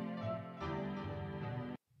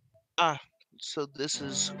 Ah, so this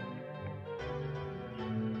is...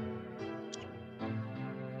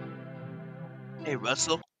 Hey,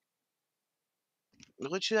 Russell.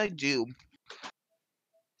 What should I do?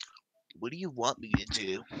 What do you want me to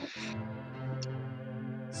do?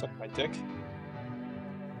 Suck my dick.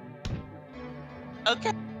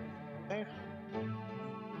 Okay.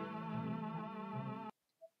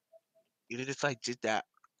 Even if I did that,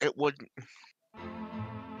 it wouldn't.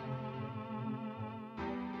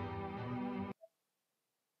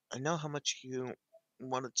 I know how much you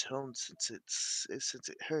want to tone since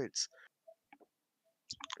it hurts.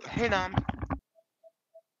 Hey, Nom.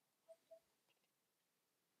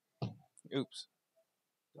 Oops.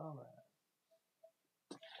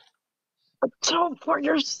 atone for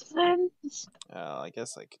your sins. I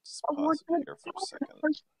guess I could just I want pause it to here for a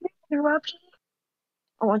second. interrupt.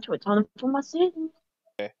 I want to atone for my sins.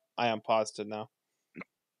 I unpaused it now.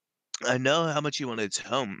 I know how much you want to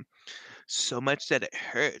atone. So much that it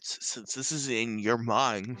hurts, since this is in your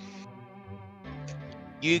mind.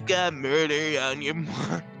 You got murder on your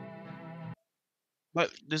mind.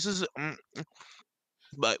 But this is,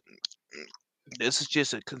 but this is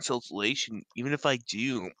just a consultation. Even if I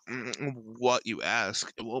do what you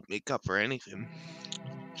ask, it won't make up for anything.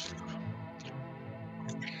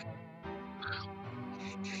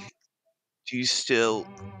 Do you still?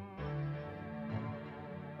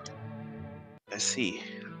 I see.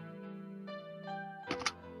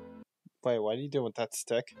 Wait, what are you doing with that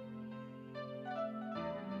stick?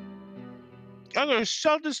 I'm gonna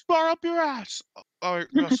shove this bar up your ass. All right,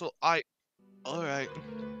 Russell. All right.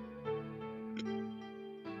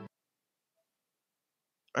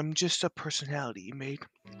 I'm just a personality you made.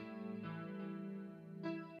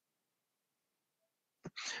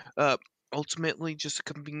 Uh, ultimately, just a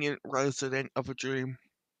convenient resident of a dream.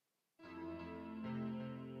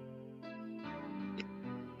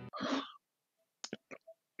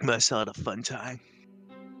 But I still had a fun time.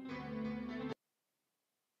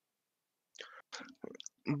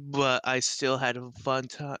 But I still had a fun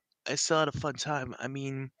time. I still had a fun time. I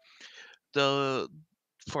mean, the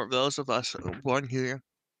for those of us born here,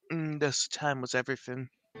 this time was everything.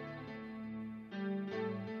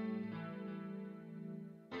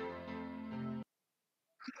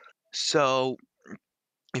 So,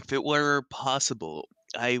 if it were possible,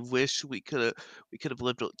 I wish we could have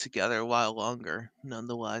lived together a while longer. None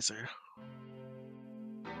the wiser.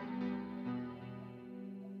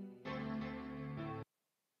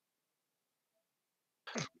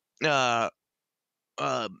 Uh,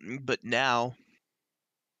 but now,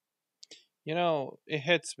 You know, it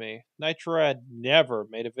hits me. Nitro had never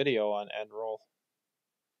made a video on endroll.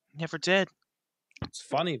 never did. It's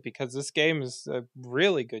funny because this game is a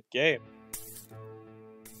really good game.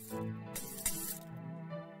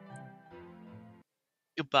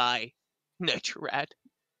 Goodbye, Nitrad.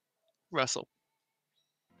 Russell.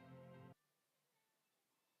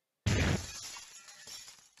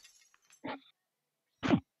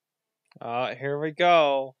 Here we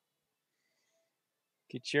go.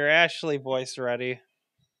 Get your Ashley voice ready.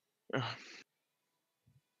 All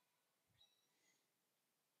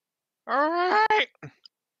right.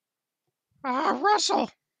 Russell.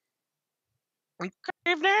 Good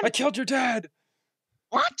evening. I killed your dad!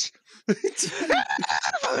 What?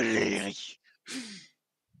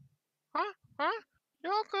 Huh? Huh? You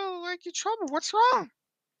look like you're trouble. What's wrong?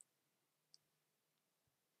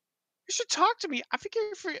 You should talk to me. I think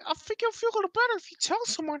you'll feel a little better if you tell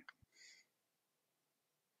someone.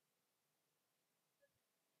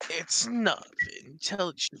 It's nothing. Tell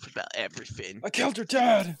the truth about everything. I killed your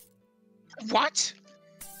dad! What?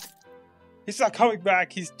 He's not coming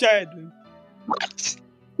back, he's dead! What?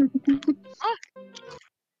 Huh?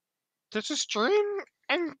 This is dream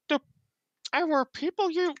and were people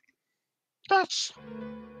you. That's.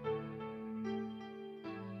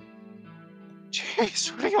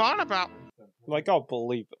 Jeez, what are you on about? Like, I'll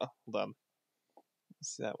believe it. Hold on.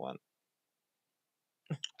 Let's see that one.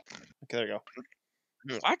 Okay, there you go.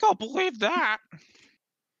 I can't believe that.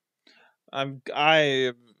 I'm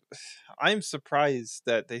surprised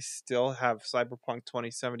that they still have Cyberpunk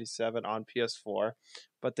 2077 on PS4,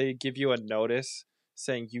 but they give you a notice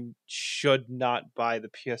saying you should not buy the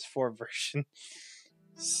PS4 version.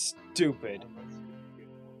 Stupid.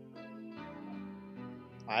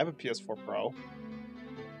 I have a PS4 Pro,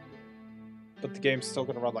 but the game's still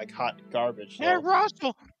gonna run like hot garbage. Hey, Though.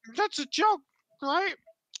 Russell, that's a joke, right?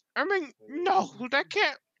 I mean, no, that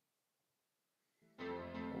can't. Oh,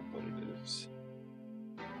 but it is.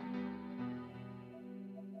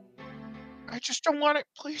 I just don't want it.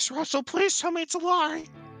 Please, Russell, please tell me it's a lie.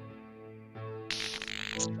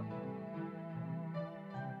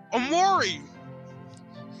 Amori!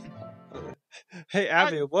 Hey,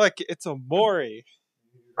 Abby, look, it's a Mori.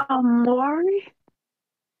 Maury?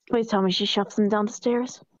 Please tell me she shoves them down the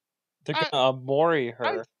stairs. They're gonna Mori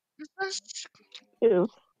her. Ew.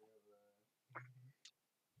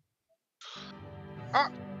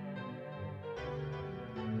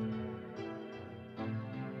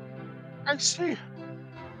 I see.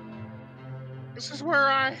 This is where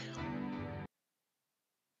I.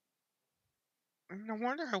 No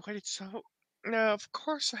wonder I waited so. No, of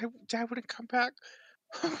course Dad wouldn't come back.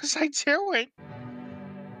 What was I doing?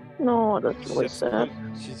 No, that's really sad.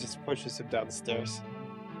 She just pushes him down the stairs.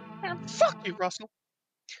 Man, fuck you, Russell.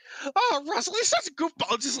 Oh, Russell, he's such a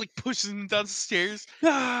goofball. Just like pushes him down the stairs.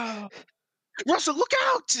 No! Russell, look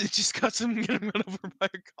out! It just cuts him getting run over by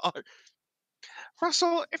a car.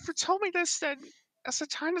 Russell, if you told me this, then that's the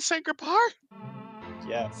time to say goodbye.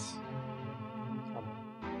 Yes.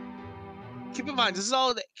 Keep in mind, this is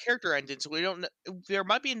all the character endings. We don't. There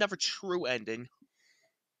might be another true ending.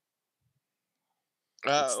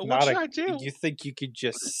 It's What not should a. I do? You think you could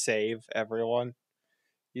just save everyone?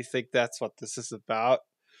 You think that's what this is about?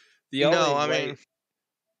 The only No, I way, mean,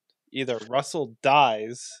 either Russell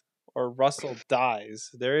dies or Russell dies.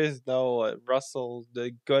 There is no Russell,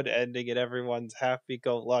 the good ending, and everyone's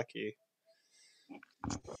happy-go-lucky.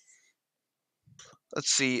 let's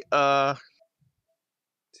see. It's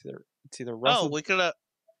either Oh, Russell. we could.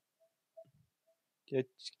 Yeah,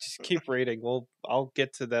 just keep reading. I'll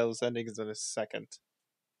get to those endings in a second.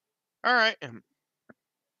 All right.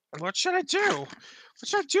 What should I do? What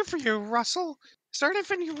should I do for you, Russell? Is there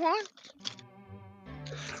anything you want?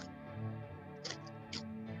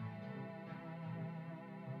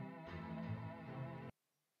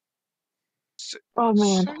 Oh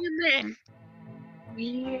man. So you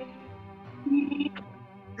mean?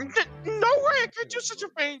 No way I could do such a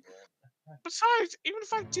thing. Besides, even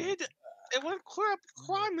if I did, it wouldn't clear up the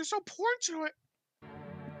crime. There's no point to it.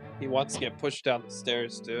 He wants to get pushed down the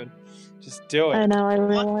stairs, dude. Just do I it. know, I I'm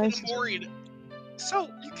realized. worried. So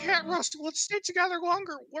you can't, Russell. Let's stay together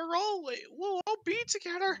longer. We'll all be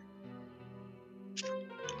together.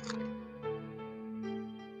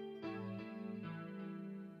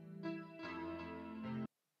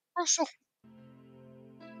 Russell.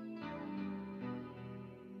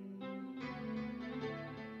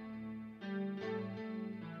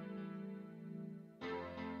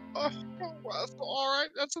 Oh, Russell, all right,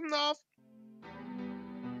 that's enough.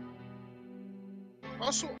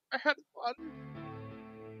 Russell, I had fun.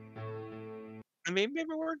 I mean, maybe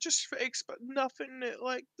we're just fakes, but nothing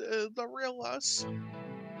like the real us.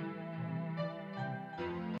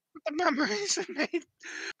 The memories we made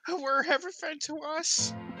were everything to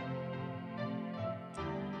us.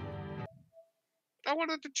 I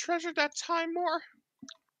wanted to treasure that time more.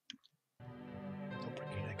 Don't break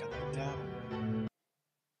your neck on that down.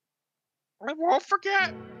 I won't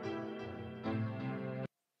forget.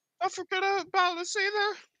 I'll forget about this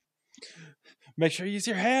either. Make sure you use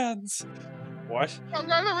your hands. What? I'm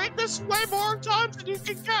gonna read this way more times than you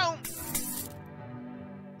can count.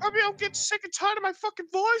 I mean, I'll get sick and tired of my fucking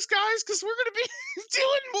voice, guys, because we're gonna be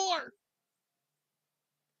doing more.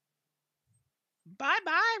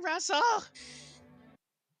 Bye-bye, Russell.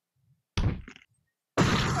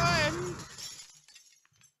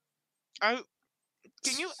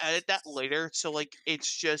 Can you edit that later so like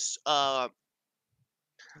it's just of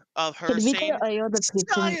her Could we saying get Ayo the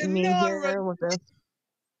pizza meme sayonara? here with this?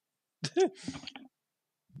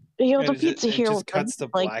 Ayo the And pizza it here just with the cuts to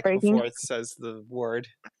like black breaking. before it says the word.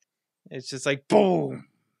 It's just like boom.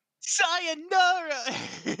 Sayonara.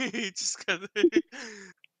 Just cause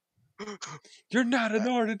You're not an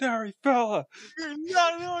ordinary fella. you're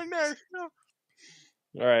not an ordinary. No.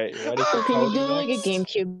 All right, you ready for So can you Cody do like a next?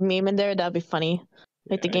 GameCube meme in there? That'd be funny.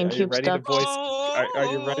 Like the Are you GameCube ready to stuff. voice? Are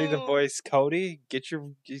you ready to Oh. voice Cody?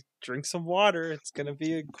 Drink some water. It's gonna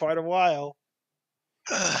be quite a while.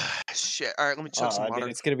 Shit. All right, let me chug some I water. mean,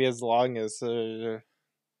 it's gonna be as long as the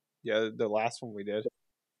last one we did.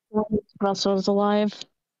 Russell's alive.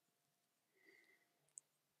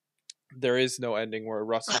 There is no ending where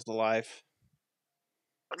Russell's alive.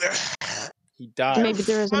 He dies. Maybe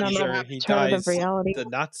there is Funny another Either he alternative dies reality. the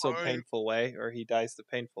not so Fine. painful way, or he dies the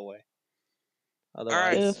painful way. right.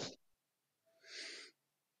 Otherwise, If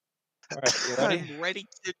all right, you ready? I'm ready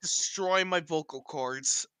to destroy my vocal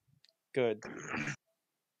cords. Good.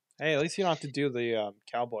 Hey, at least you don't have to do the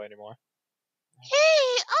cowboy anymore.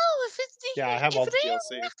 Hey, oh, if it's Yeah, I have all the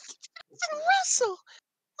DLC. Russell,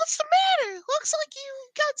 what's the matter? Looks like you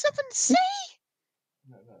got something to say.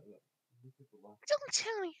 Don't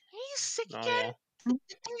tell me. Are you sick Oh again? yeah.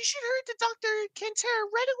 You should hurry to Dr. Kentera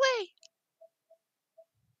right away.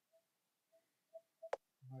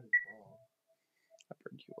 I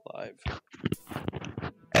burned you alive.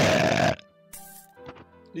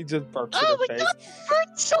 He just burps in Oh her my face. god, it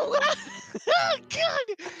hurts so loud. Oh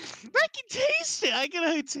god, I can taste it.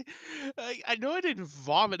 I know I didn't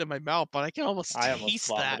vomit in my mouth, but I can almost I almost taste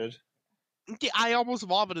that. vomited. Yeah, I almost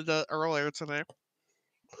vomited earlier today.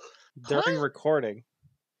 During Huh? recording.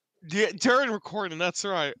 Yeah, during recording, that's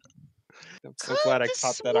right. I'm so glad I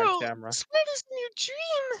caught that on camera. Swear this new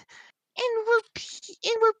dream, and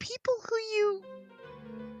we're people who you.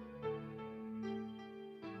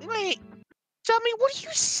 Wait, Dummy, what are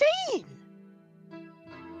you saying?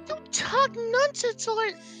 Don't talk nonsense, or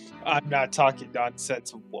I'm not talking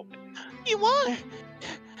nonsense, woman. you are.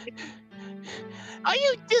 Are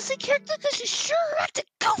you a Disney character? Because you sure acted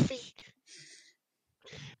goofy.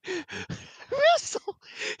 Russell,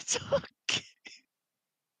 it's okay.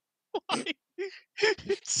 Why?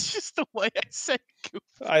 It's just the way I said goofy.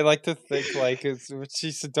 I like to think like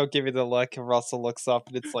she said, "Don't give me the look," and Russell looks up,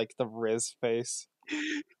 and it's like the Riz face.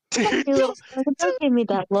 Fuck Dude, you, little fucker. Don't give me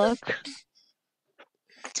that look.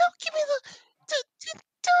 don't give me the.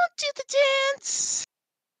 Don't do the dance.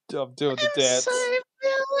 I'm doing the I'm dance. sorry,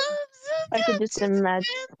 Bella. I could Don't just do the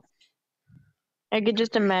imagine. I could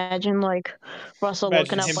just imagine like Russell Imagine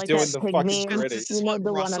looking up him like doing that the pig fucking meme. gritty. This You is know what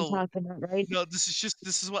the one I'm Russell. talking about, right? No, this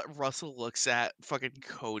is what Russell looks at. Fucking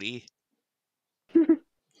Cody.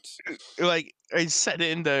 Like I said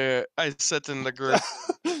in the group.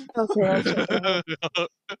 Okay, I'll check it out.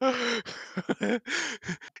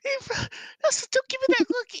 Russell, don't give me that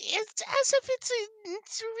look. It's as if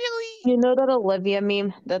it's really. You know that Olivia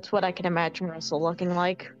meme? That's what I can imagine Russell looking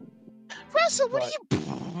like. Russell, what What?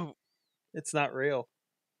 are you? It's not real.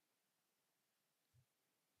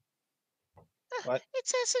 What?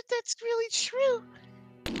 It's as if that's really true.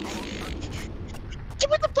 Give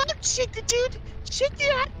me the bug shaker, dude. Shake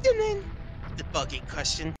your abdomen. The buggy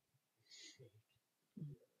question.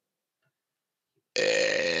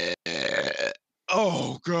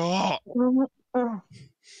 Oh god.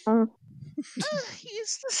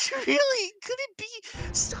 Is this really? Could it be?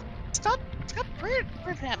 Stop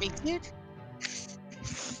burping at me, dude.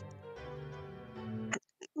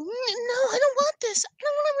 No, I don't want this. I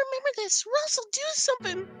don't want to remember this. Russell, do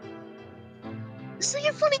something. Say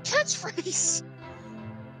your funny catchphrase.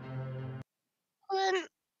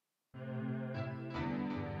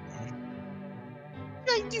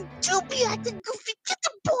 Then, you do be acting goofy. Get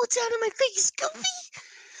the bullets out of my face, Goofy.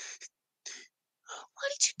 Why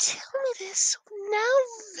did you tell me this? Now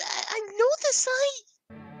I know the site.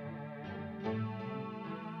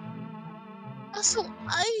 Also,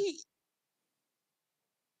 I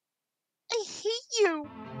hate you.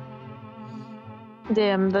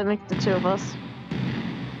 Damn, that makes the two of us.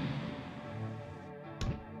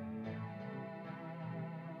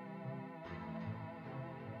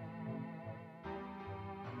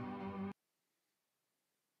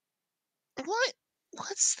 What?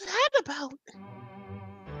 What's that about?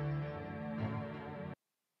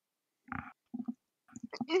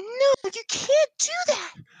 No, you can't do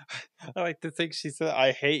that. I like to think she said,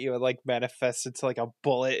 "I hate you," and like manifests into like a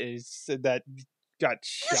bullet and that got You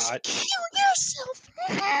should shot. kill yourself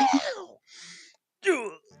now.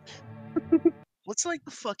 What's like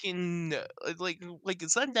the fucking like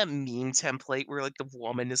is that meme template where like the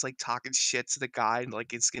woman is like talking shit to the guy and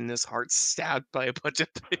like it's getting his heart stabbed by a bunch of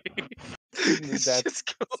pigs? It's That's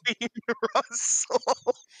just Cody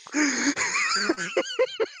Russell.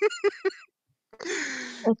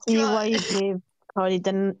 I see God, why you gave Cody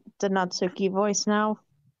the Natsuki voice now.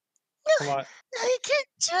 come on. no, you can't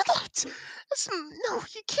do that. No,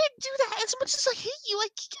 you can't do that. As much as I hate you, I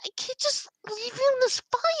can't just leave you in this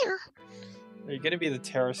fire. Are you gonna be the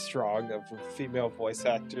Tara Strong of female voice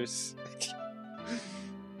actors?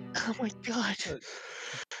 Oh my god.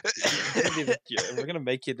 We're gonna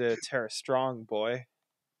make you the Tara Strong boy.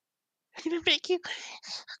 I'm gonna make you.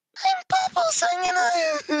 I'm Bubbles. I'm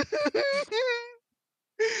gonna.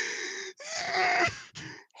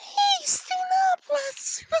 Hey, stand up,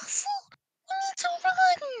 Russell. We need to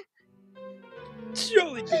run.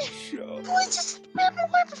 Jolly good show. I just grab my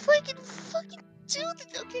wife before I can fucking do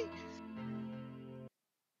this. Okay.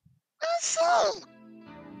 Russell.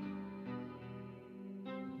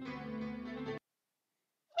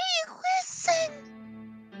 Hey, listen.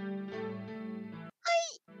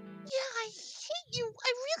 I hate you.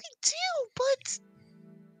 I really do,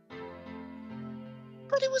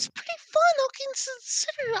 but it was pretty fun. I'll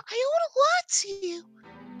consider it. I owed a lot to you.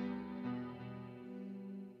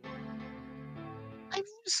 I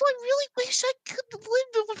really wish I could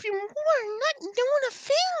live with you more, not knowing a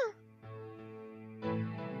thing.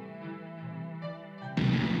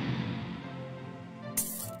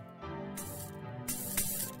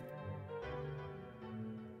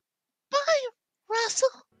 Bye, Russell.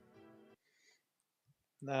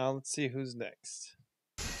 Now let's see who's next.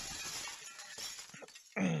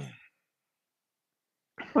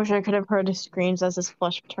 Wish I could have heard his screams as his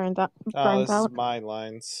flesh Oh, burnt this is out. my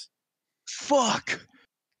lines. Fuck!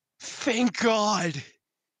 Thank God!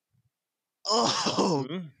 Oh,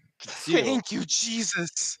 It's you. thank you,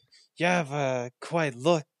 Jesus! You have a quiet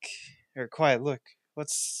look.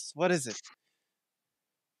 What is it?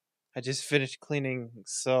 I just finished cleaning,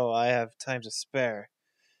 so I have time to spare.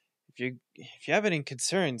 If you have any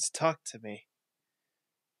concerns, talk to me.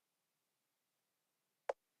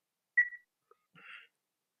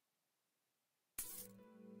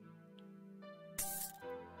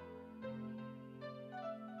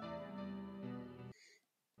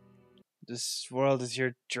 This world is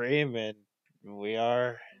your dream, and we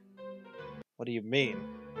are. What do you mean?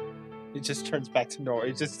 He just turns back to normal.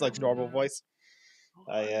 It's just like normal voice.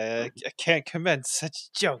 I can't commend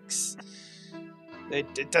such jokes.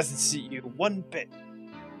 It doesn't suit you one bit.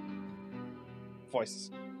 Voice.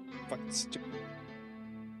 Fucking stupid.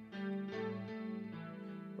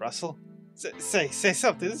 Russell? Say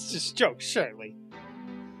something. This is just a joke, surely.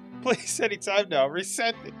 Please, anytime now,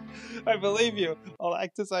 resend it. I believe you. I'll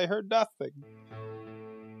act as I heard nothing.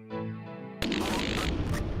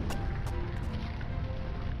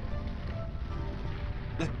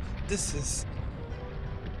 This is...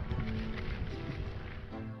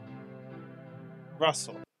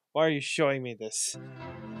 Russell, why are you showing me this?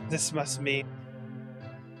 This must mean...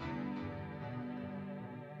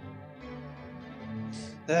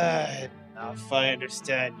 Enough, I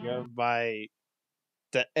understand you're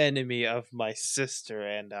the enemy of my sister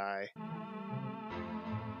and I.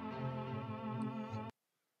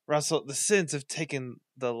 Russell, the sins of taking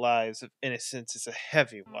the lives of innocents is a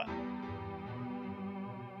heavy one.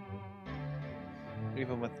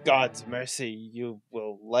 Even with God's mercy, you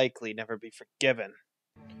will likely never be forgiven.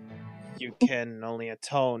 You can only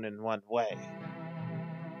atone in one way.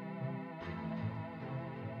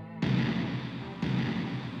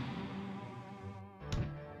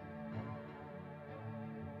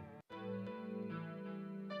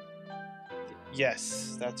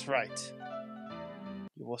 Yes, that's right.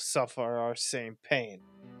 You will suffer our same pain.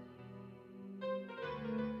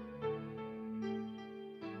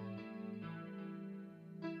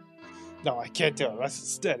 No, I can't do it. Let's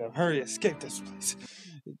instead hurry, escape this place.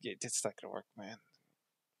 It's not gonna work, man.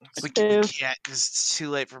 We can't, 'cause it's too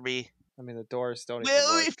late for me. I mean, the doors don't even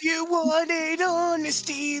Well, work. if you wanted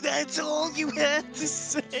honesty, that's all you had to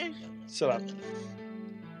say. Shut up.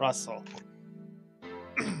 Russell.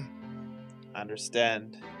 I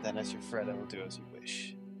understand. Then as your friend, I will do as you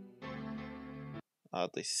wish.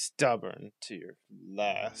 Oddly stubborn to your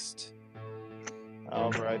last.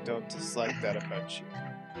 However, I don't dislike that about you.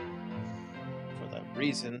 For that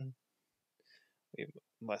reason, we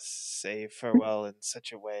must say farewell in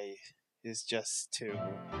such a way is just to...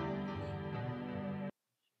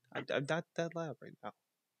 I'm not that loud right now.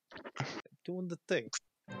 I'm doing the thing.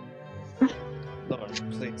 Lord,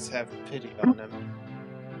 please have pity on him.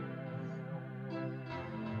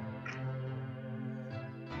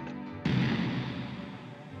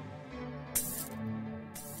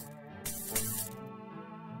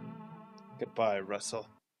 Goodbye, Russell.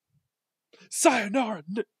 Sayonara!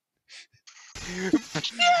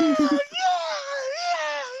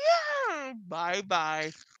 Bye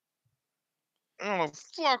bye. Oh,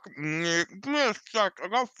 fuck me. Give me a sec. I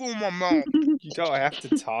got food in my mouth. You don't have to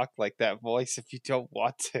talk like that voice if you don't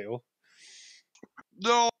want to.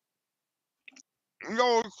 No.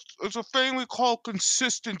 No, it's a thing we call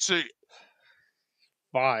consistency.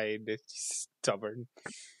 Fine, it's stubborn.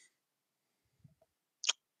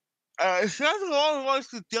 It says it only wants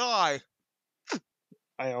to die.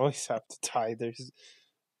 I always have to die. There's...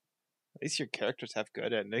 At least your characters have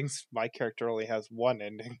good endings. My character only has one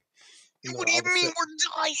ending. What do you mean we're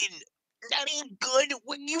dying? That ain't good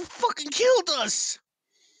when you fucking killed us.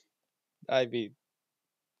 I mean,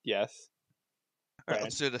 yes. Alright,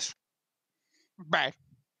 let's do this. Bye.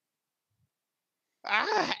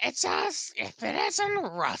 It's us, if it isn't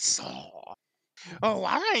Russell. Oh,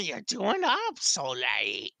 why are you doing up so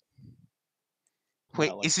late?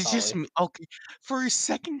 Wait, Like is it just me? Okay, for a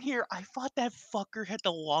second here, I thought that fucker had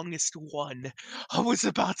the longest one. I was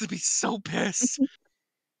about to be so pissed.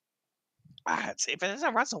 If it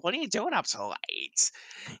isn't Russell, what are you doing up so late?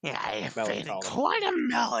 Yeah, I've been quite a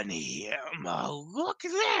melony here. Look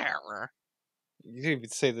there. You didn't even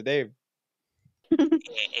say the name.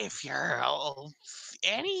 If you've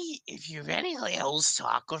any little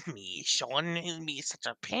talk with me, showing me such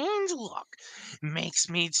a pained look makes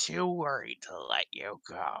me too worried to let you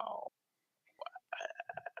go.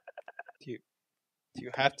 Do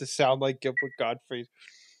you have to sound like Gilbert Gottfried?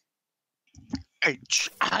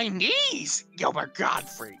 Chinese Gilbert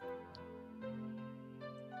Godfrey.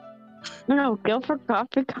 No, Guilford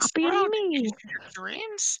Godfrey copying me. Your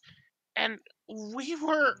dreams, and we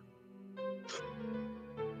were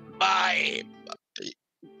by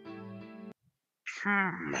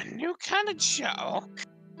a new kind of joke.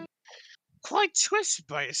 Quite twisted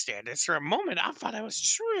by your standards. For a moment, I thought it was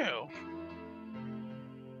true.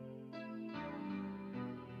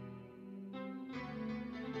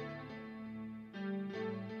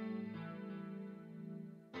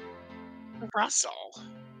 Russell.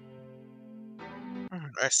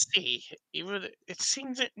 I see. Even it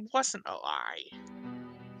seems it wasn't a lie.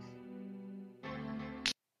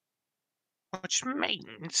 which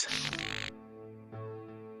means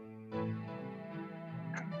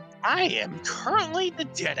I am currently the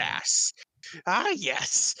deadass. Ah,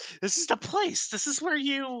 yes, this is the place. This is where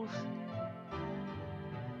you.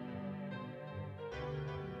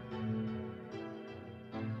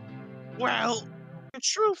 Well, in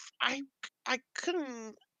truth, I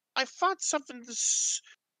couldn't. I thought something.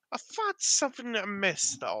 I thought something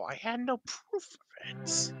amiss, though. I had no proof of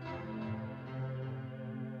it.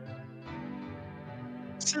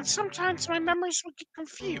 Since sometimes my memories would get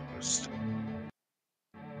confused.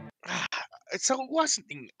 So it wasn't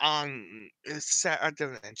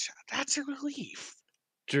dementia. That's a relief.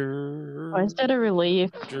 Why is that a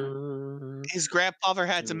relief? His grandfather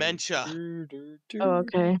had dementia. Oh,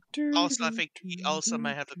 okay. Also, I think he also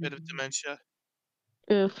might have a bit of dementia.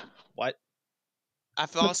 Oof. What? I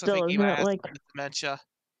But also still, think he isn't might it have like a bit of dementia.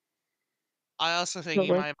 I also think but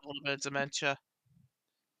he might have a little bit of dementia.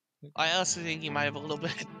 I also think he might have a little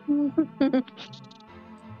bit.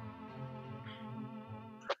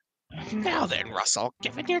 Now then, Russell,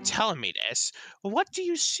 given you're telling me this, what do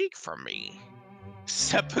you seek from me?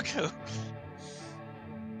 Seppuku.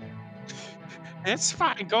 It's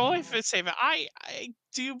fine. Go away for the save it. I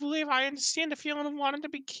do believe I understand the feeling of wanting to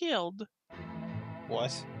be killed.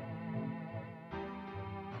 What?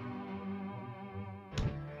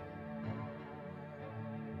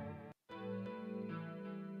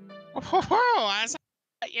 Whoa,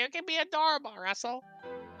 you can be adorable, Russell.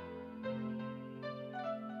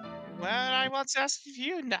 Well, I once asked of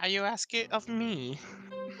you, now you ask it of me.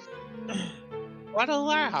 What a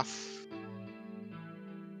laugh.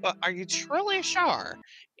 But are you truly sure?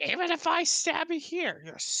 Even if I stab you here,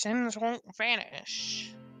 your sins won't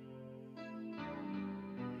vanish.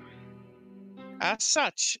 As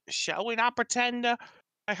such, shall we not pretend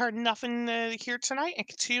I heard nothing here tonight and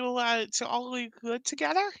continue to all be good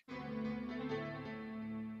together?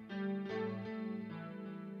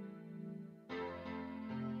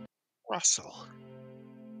 Russell.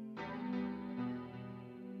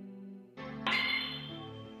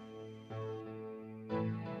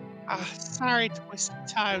 Sorry to waste your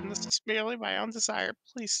time. This is merely my own desire.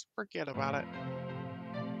 Please forget about it.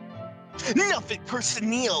 Nothing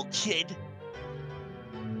personnel, kid.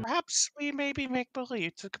 Perhaps we maybe make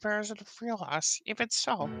believe to comparison of real us, if it's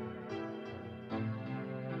so.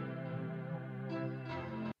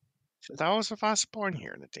 To those of us born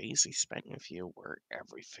here, the days he spent with you were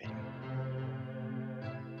everything.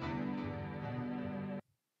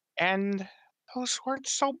 And those weren't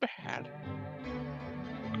so bad.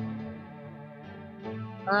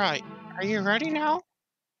 All right, are you ready now?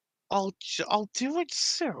 I'll do it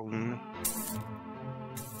soon.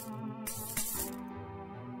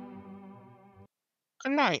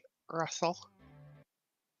 Good night, Russell.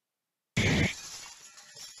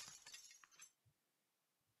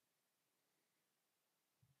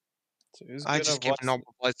 So who's I gonna just give voice?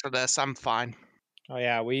 normal voice for this. I'm fine. Oh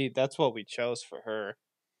yeah, that's what we chose for her.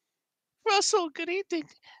 Russell, good evening.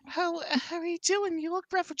 How are you doing? You look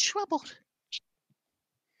rather troubled.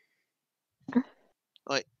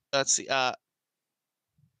 Wait, let's see.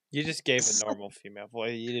 You just gave a normal female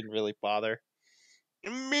voice. You didn't really bother.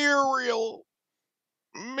 Muriel.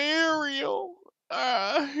 Muriel.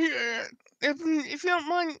 Yeah. If you don't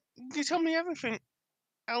mind, you tell me everything.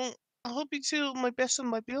 I'll I'll help you to my best of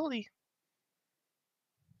my ability.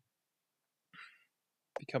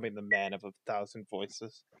 Becoming the man of 1,000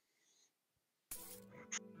 voices.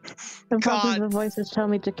 sometimes God, the voices tell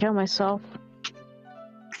me to kill myself.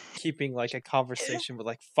 Keeping like a conversation with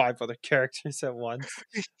like 5 other characters at once.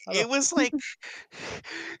 it was like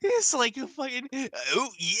it's like a fucking.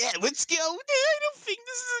 Oh yeah, let's go. I don't think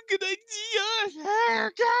this is a good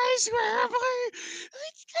idea. Guys, where am I?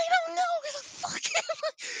 I don't know where the fuck am I?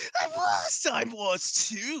 I'm lost. I'm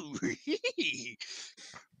lost too.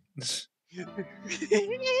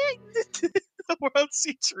 The world's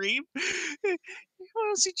a dream. The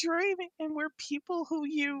world's a dream, and we're people who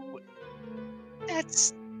you.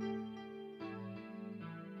 That's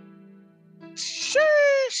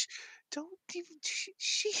shush. Don't even.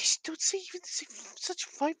 Sheesh. Don't say even such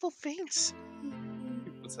frightful things.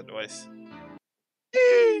 What's that noise?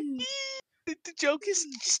 The joke is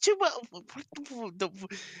just too much. What, I don't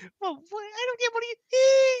get what you.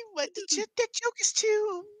 What that joke is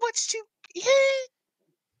too. What's too?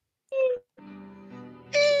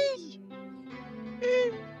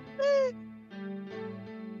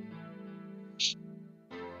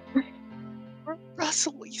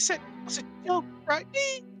 Russell, what you said was a joke, right?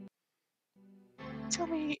 Tell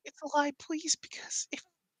me it's a lie, please, because if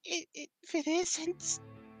it isn't,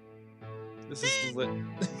 This is lit.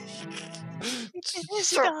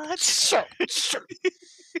 It's not.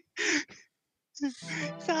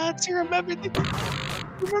 God, you remember the.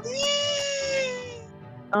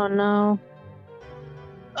 Oh no.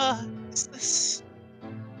 Is this?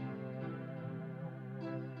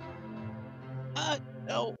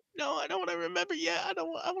 No, no, I don't want to remember yet. I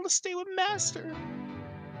don't. I want to stay with Master.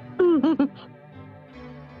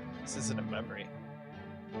 This isn't a memory.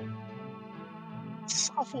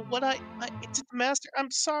 It's awful. What I did the Master.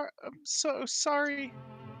 I'm sorry. I'm so sorry.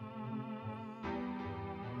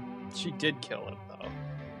 She did kill him, though.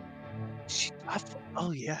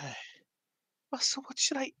 Oh yeah. Russell, what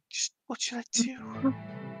should I? What should I do?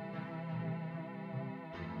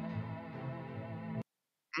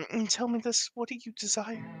 Tell me this. What do you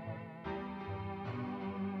desire?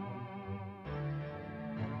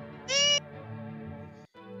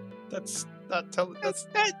 That's not telling. That's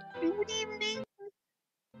That. What do you mean?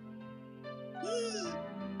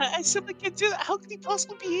 I simply can't do that. How could he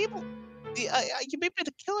possibly be able? You may be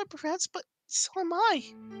the killer, perhaps, but so am I.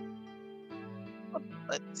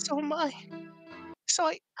 But so am I. So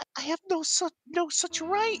I have no such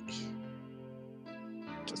right.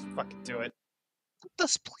 just fucking do it.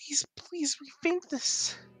 Thus, please rethink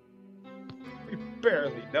this. We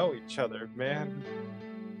barely know each other, man.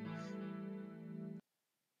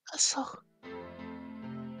 So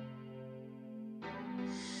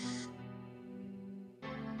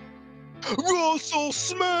Russell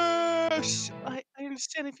Smash! I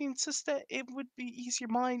understand if you insist that it would be ease your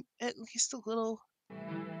mind at least a little.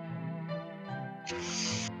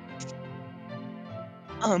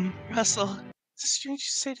 Russell, it's strange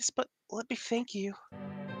to say this, but let me thank you.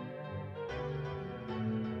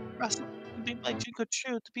 Russell, you made my dream come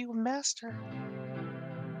true to be with Master.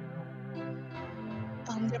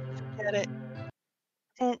 I'll never forget it.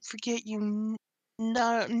 I won't forget you,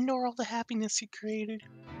 nor all the happiness you created.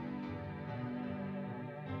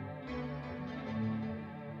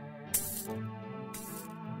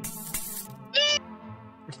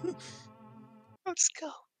 Let's go.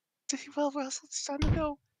 Well, Russell, it's time to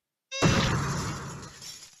go.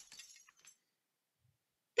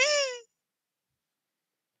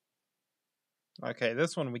 Okay,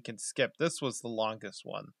 this one we can skip. This was the longest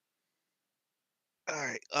one.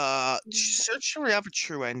 Alright, search for we have a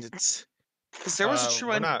true endings. Because there was a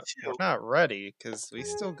true ending We're too. not ready because we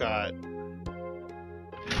still got.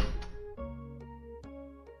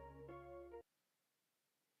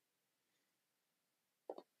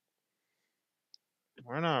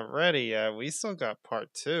 We're not ready yet. We still got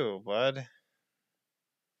part 2, bud.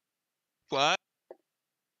 What?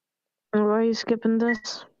 Why are you skipping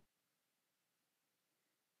this?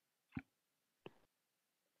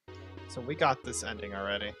 So we got this ending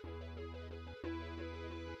already.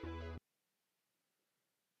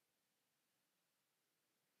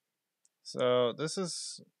 So this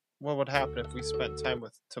is what would happen if we spent time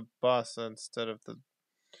with Tabasa instead of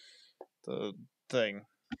the thing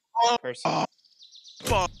person. Oh,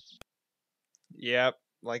 fuck. Yep,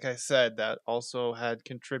 like I said, that also had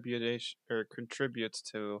contribution or contributes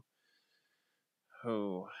to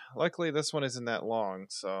who. Luckily, this one isn't that long,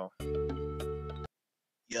 so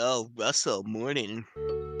Yo, Russell, morning.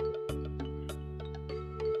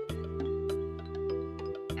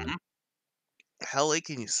 Mhm. How late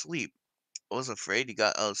can you sleep? I was afraid you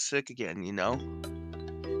got sick again, you know?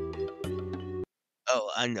 Oh,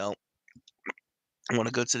 I know. I want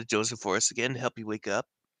to go to the Joseph Forest again to help you wake up.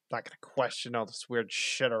 not gonna question all this weird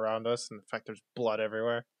shit around us and the fact there's blood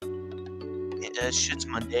everywhere. Yeah, that shit's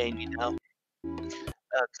mundane, you know?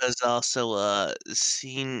 Because also, it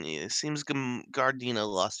seems Gardena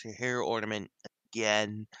lost her hair ornament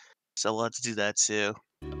again. So let's do that too.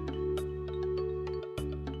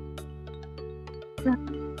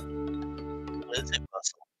 What is it,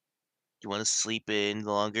 Russell? You want to sleep in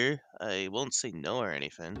longer? I won't say no or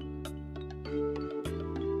anything.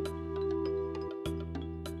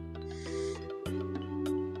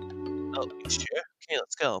 Oh, you sure? Okay,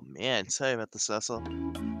 let's go. Man, sorry about this, Russell.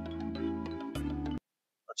 I'll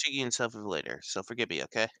check you in stuff later, so forgive me,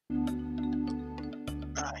 okay?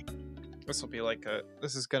 Alright. This will be like a.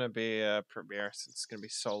 This is gonna be a premiere since it's gonna be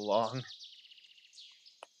so long.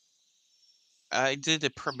 I did a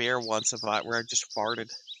premiere once about where I just farted.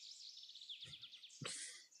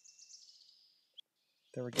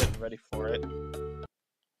 They were getting ready for it.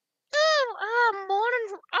 Morning.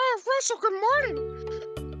 Russell, good morning.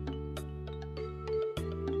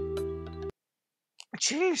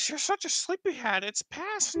 Jeez, you're such a sleepyhead. It's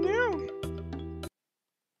past noon.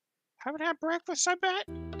 Haven't had breakfast, I bet.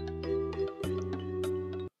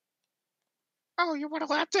 Oh, you want a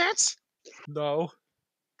lap dance? No.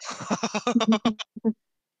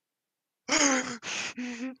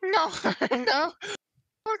 No, no.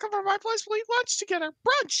 Wanna come to my place? We'll eat lunch together.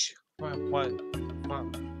 Brunch. What?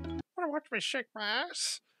 Want to watch me shake my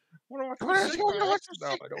ass? Want to watch You me wanna, shake you my wanna watch ass? me No,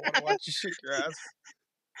 shake? I don't want to watch you shake your ass.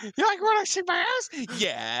 You like when I shake my ass?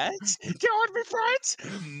 Yes. Do you want to be friends?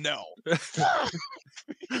 No.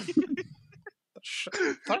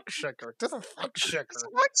 Thug shaker. Do the thug It's shaker. a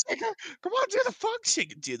fug shaker. Come on, do the fug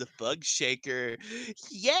shaker. Do the fug shaker.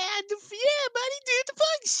 Yeah, buddy, do the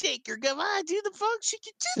fug shaker. Come on, do the fug shaker.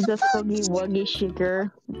 Do the The fug Fuggy shaker. Wuggy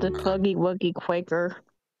Shaker. The Fuggy Wuggy Quaker.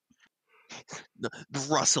 The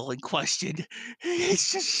Russell in question. He's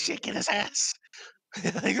just shaking his ass.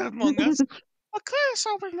 Like Among Us. Okay,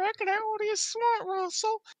 so I've been making out. What do you want,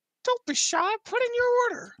 Russell? Don't be shy. Put in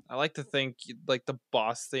your order. I like to think like the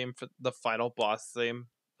boss theme for the final boss theme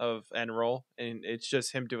of Enroll, and it's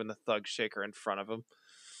just him doing the thug shaker in front of him.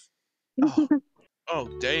 Oh, oh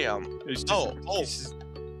damn. It's just, Oh, it's just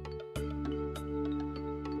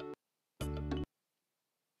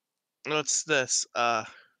what's this? all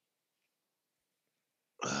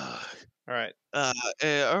right.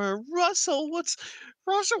 Russell, what's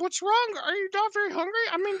wrong? Are you not very hungry?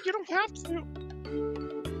 I mean, you don't have to.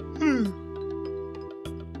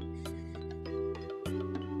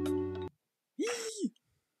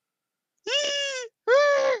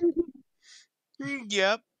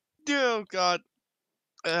 Yep. Oh God.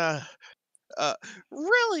 Uh,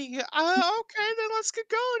 really? Okay, then let's get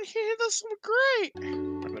going here. This will be great.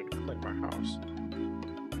 I need to clean my house.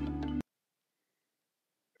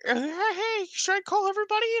 Hey, should I call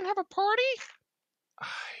everybody and have a party? I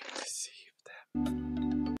deceived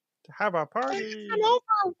them. To have a It's party. been over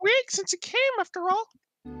a week since it came, after all.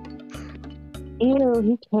 Ew,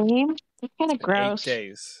 he came? It's kind of It's been 8 gross.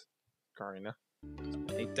 days, Karina. It's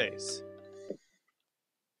been 8 days.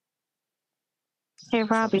 Hey,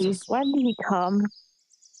 Robbie, Just when did he come?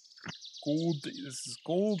 Goldie. This is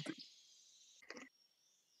Goldie.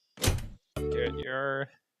 Get your.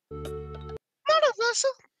 What up,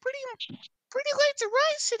 Russell? Pretty late to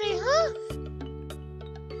rise today, huh?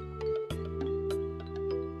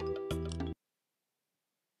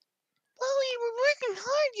 Well, you were working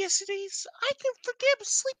hard yesterday, so I can forgive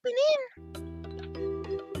sleeping in.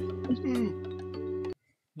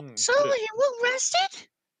 So, are you well rested?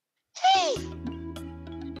 Hey,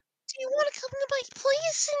 do you want to come to my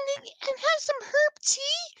place and have some herb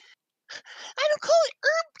tea? I don't call it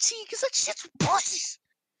herb tea because that shit's for pussies.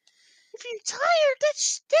 If you're tired, that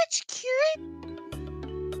should cure it.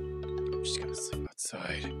 I'm just gonna sleep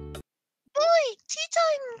outside. Boy, tea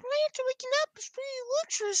time right after waking up is pretty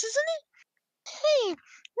luxurious, isn't it? Hey,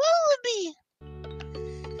 what'll it be?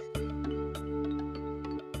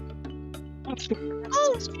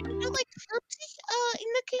 Oh, you like herb tea? In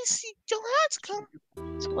that case, you don't have to come.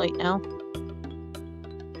 It's late now.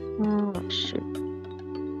 Oh, shoot.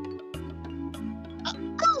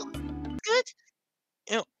 Oh, good.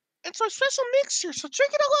 You know, it's my special mixture, so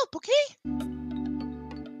drink it all up, okay?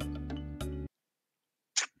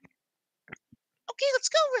 Okay, let's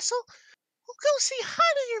go, Russell. We'll go say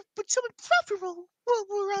hi to your but some fluffy roll while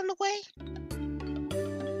we're on the way.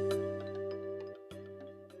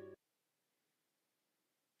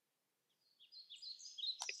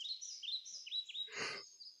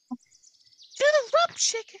 Do the rump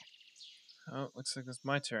shaker. Oh, looks like it's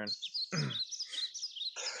my turn.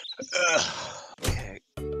 Okay.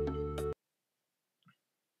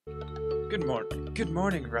 Good morning. Good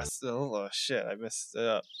morning, Russell. Oh shit, I messed it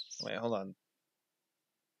up. Wait, hold on.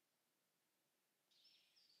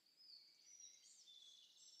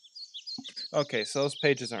 Okay, so those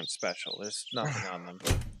pages aren't special. There's nothing on them.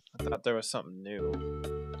 I thought there was something new.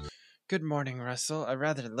 Good morning, Russell. A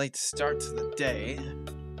rather late start to the day.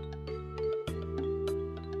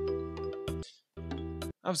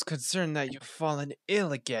 I was concerned that you've fallen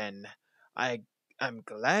ill again. I'm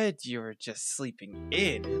glad you were just sleeping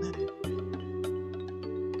in.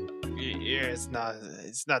 It's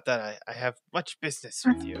not that I have much business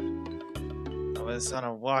with you. I was on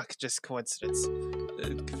a walk, just coincidence.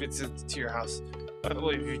 Coincidence to your house.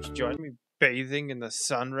 Will you join me bathing in the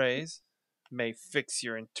sun rays? May fix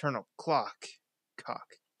your internal clock.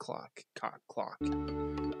 Clock.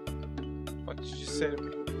 What did you say to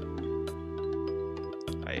me?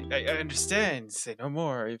 I understand. Say no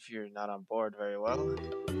more if you're not on board very well.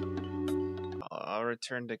 I'll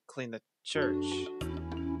return to clean the church.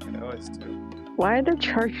 I always do. Why are the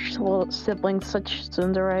church siblings such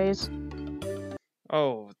tsunderes?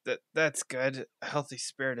 Oh, that's good. A healthy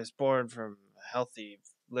spirit is born from a healthy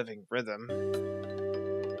living rhythm.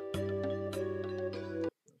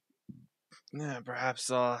 Yeah,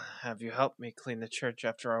 perhaps I'll have you help me clean the church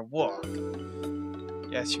after our walk.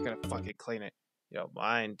 Yes, you're gonna fucking clean it. You don't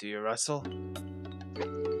mind, do you, Russell? You're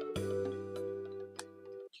gonna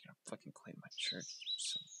fucking clean my church, you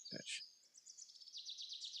son of a bitch.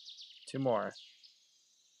 2 more.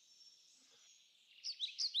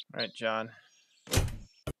 Alright, John.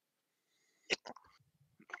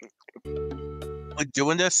 We're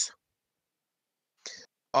doing this?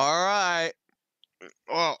 Alright.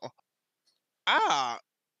 Well, ah.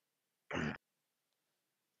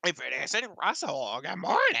 If it isn't Russell, good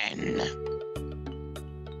morning.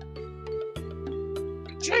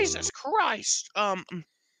 Jesus Christ.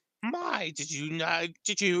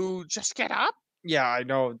 Did you just get up? Yeah, I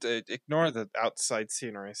know. Ignore the outside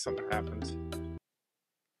scenery. Something happened.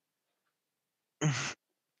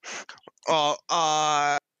 Oh,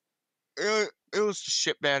 it was the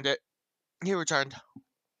ship bandit. He returned.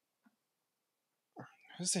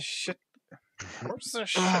 Who's the shit? Where's the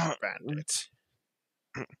shit bandit?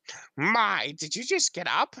 Did you just get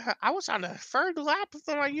up? I was on the third lap of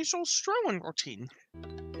my usual strolling routine.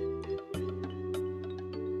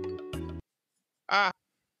 Oh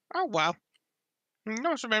well.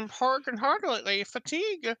 Those have been working hard lately.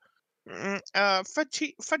 Fatigue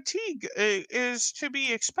is to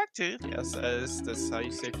be expected. Yes, that's how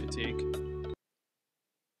you say fatigue.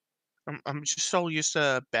 I'm just so used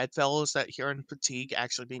to bedfellows that hearing fatigue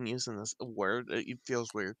actually being used in this word. It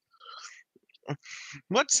feels weird.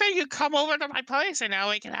 Let's say you come over to my place and now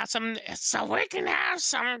we can have some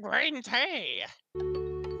green tea.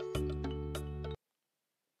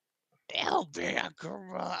 It'll be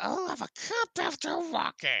I'll have a cup after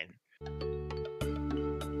walking.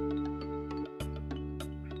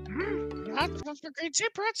 Not for green tea,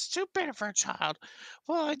 perhaps too bitter for a child.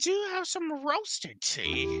 Well, I do have some roasted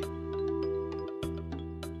tea.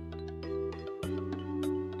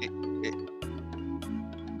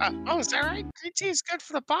 Is that right? Green tea is good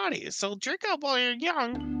for the body, so drink up while you're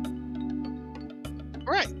young.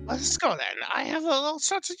 Right, let's go then. I have all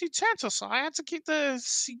sorts of utensils, so I have to keep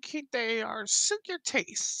they are suit your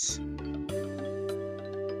tastes.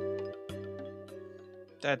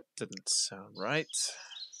 That didn't sound right.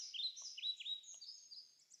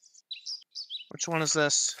 Which one is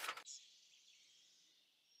this?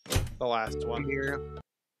 The last one. Here.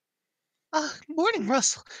 Morning,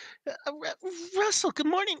 Russell. Russell, good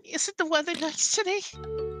morning. Is it the weather nice today?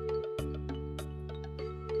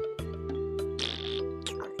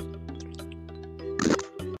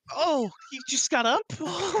 Oh, you just got up?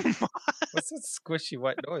 Oh, my. What's that squishy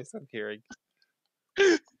wet noise I'm hearing?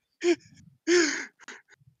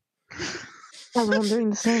 I'm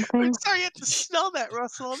wondering the same thing. I'm sorry you had to smell that,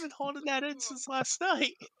 Russell. I've been holding that in since last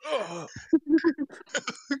night. Oh.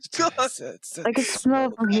 God, I can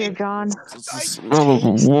smell it from here, John. I smell of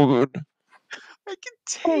a woman. I can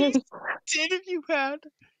taste it if you had.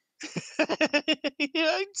 Yeah,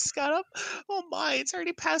 I just got up. Oh my, it's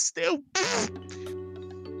already past due.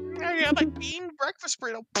 I already have my bean breakfast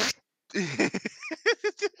burrito.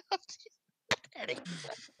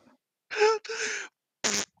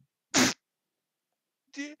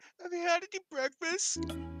 Have you had any breakfast?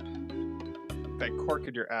 That cork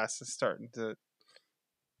in your ass is starting to.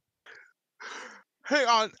 Hang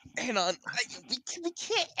on. We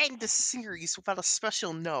can't end the series without a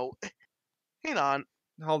special note. Hang on.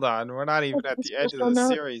 Hold on, we're not even at the end of the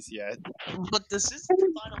series yet. But this is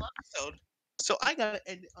the final episode, so I gotta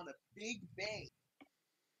end it on a big bang.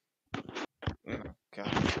 Oh,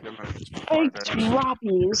 God. Baked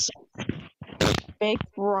Robbies.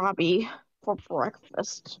 Baked Robbie for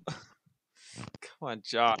breakfast. Come on,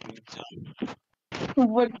 John.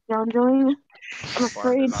 What's John doing? I'm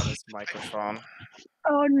afraid. Farted on his microphone.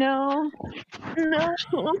 Oh no. No.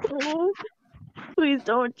 Please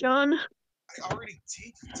don't, John. I already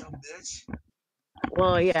did, you dumb bitch.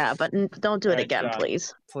 Well, yeah, but don't do it Alright, again, John.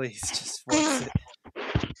 please. Please, just voice it.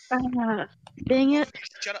 Dang it.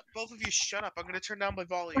 Shut up. Both of you shut up. I'm gonna turn down my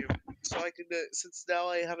volume so I can, since now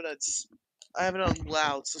I have it on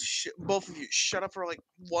loud, so both of you shut up for like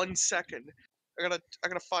 1 second. I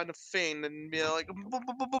gotta find a feign and be like, boop, boop,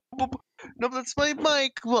 boop, boop, boop. Nope, that's my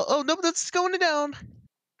mic. Well, oh, nope, that's going down.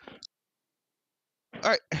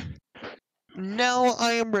 Alright. Now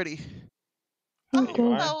I am ready. Okay.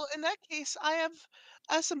 Alright. Well, in that case, I have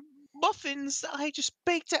some muffins that I just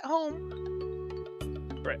baked at home.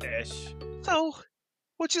 British. So,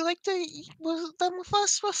 would you like to eat them with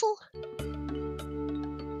us, Russell?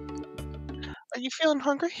 Are you feeling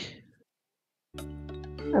hungry?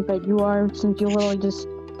 I bet you are, since you literally just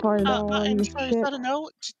farted all over I'm your sorry, is shit. that a no?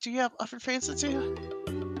 Do you have other fans to do?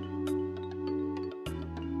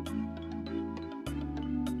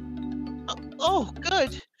 Oh,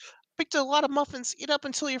 good. Picked a lot of muffins. Eat up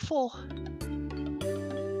until you're full.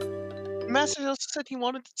 Master also said he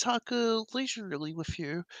wanted to talk leisurely with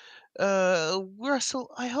you. Russell,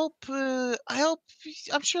 I'm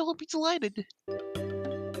sure he'll be delighted.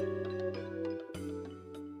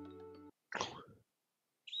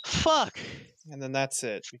 Fuck. And then that's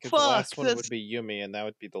it, because the Fuck. last one would be Yumi, and that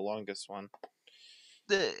would be the longest one.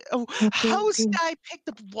 How's Sky picked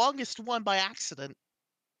the longest one by accident?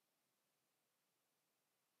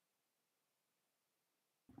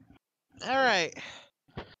 Alright.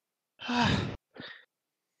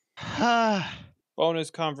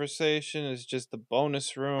 Bonus conversation is just the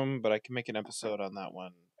bonus room, but I can make an episode on that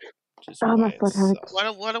one just Oh, by my foot hurts.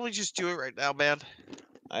 itself. Why don't we just do it right now, man?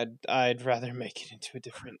 I'd rather make it into a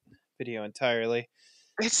different video entirely.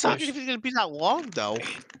 It's not even gonna be that long, though.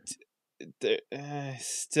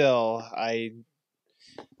 Still,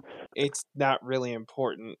 it's not really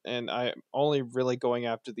important, and I'm only really going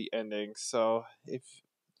after the ending. So if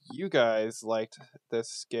you guys liked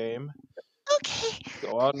this game, Okay.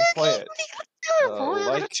 go out and play it. We're gonna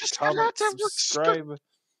Like, just comment, out there. subscribe,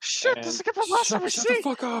 Shut and this again from last time we shut the see.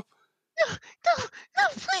 fuck up! No, no,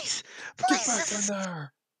 please, Get please, back this in is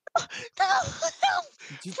there! no,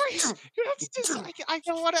 please, you have to do this. I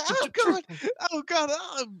don't want to. Oh god,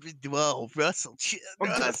 whoa, Russell,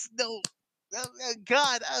 Russ, no,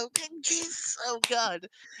 God, oh, Jesus, oh god,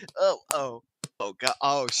 oh god,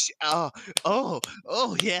 oh,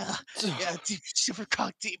 yeah, deep, super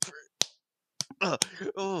cock deeper. Oh,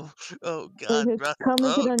 oh god, Who Russ,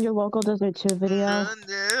 commented on your local Desert 2 video?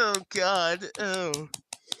 no, god, oh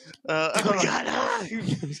god, oh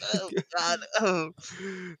god, oh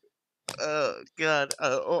god,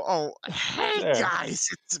 hey There. guys,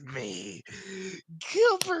 it's me,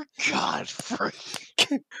 Gilbert Godfrey.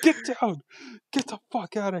 Get down! Get the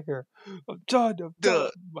fuck out of here! I'm done.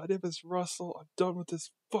 My name is Russell. I'm done with this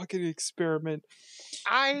fucking experiment.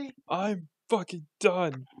 I'm fucking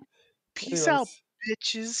done. Peace out, Anyways,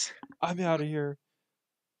 bitches. I'm out of here.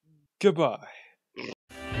 Goodbye.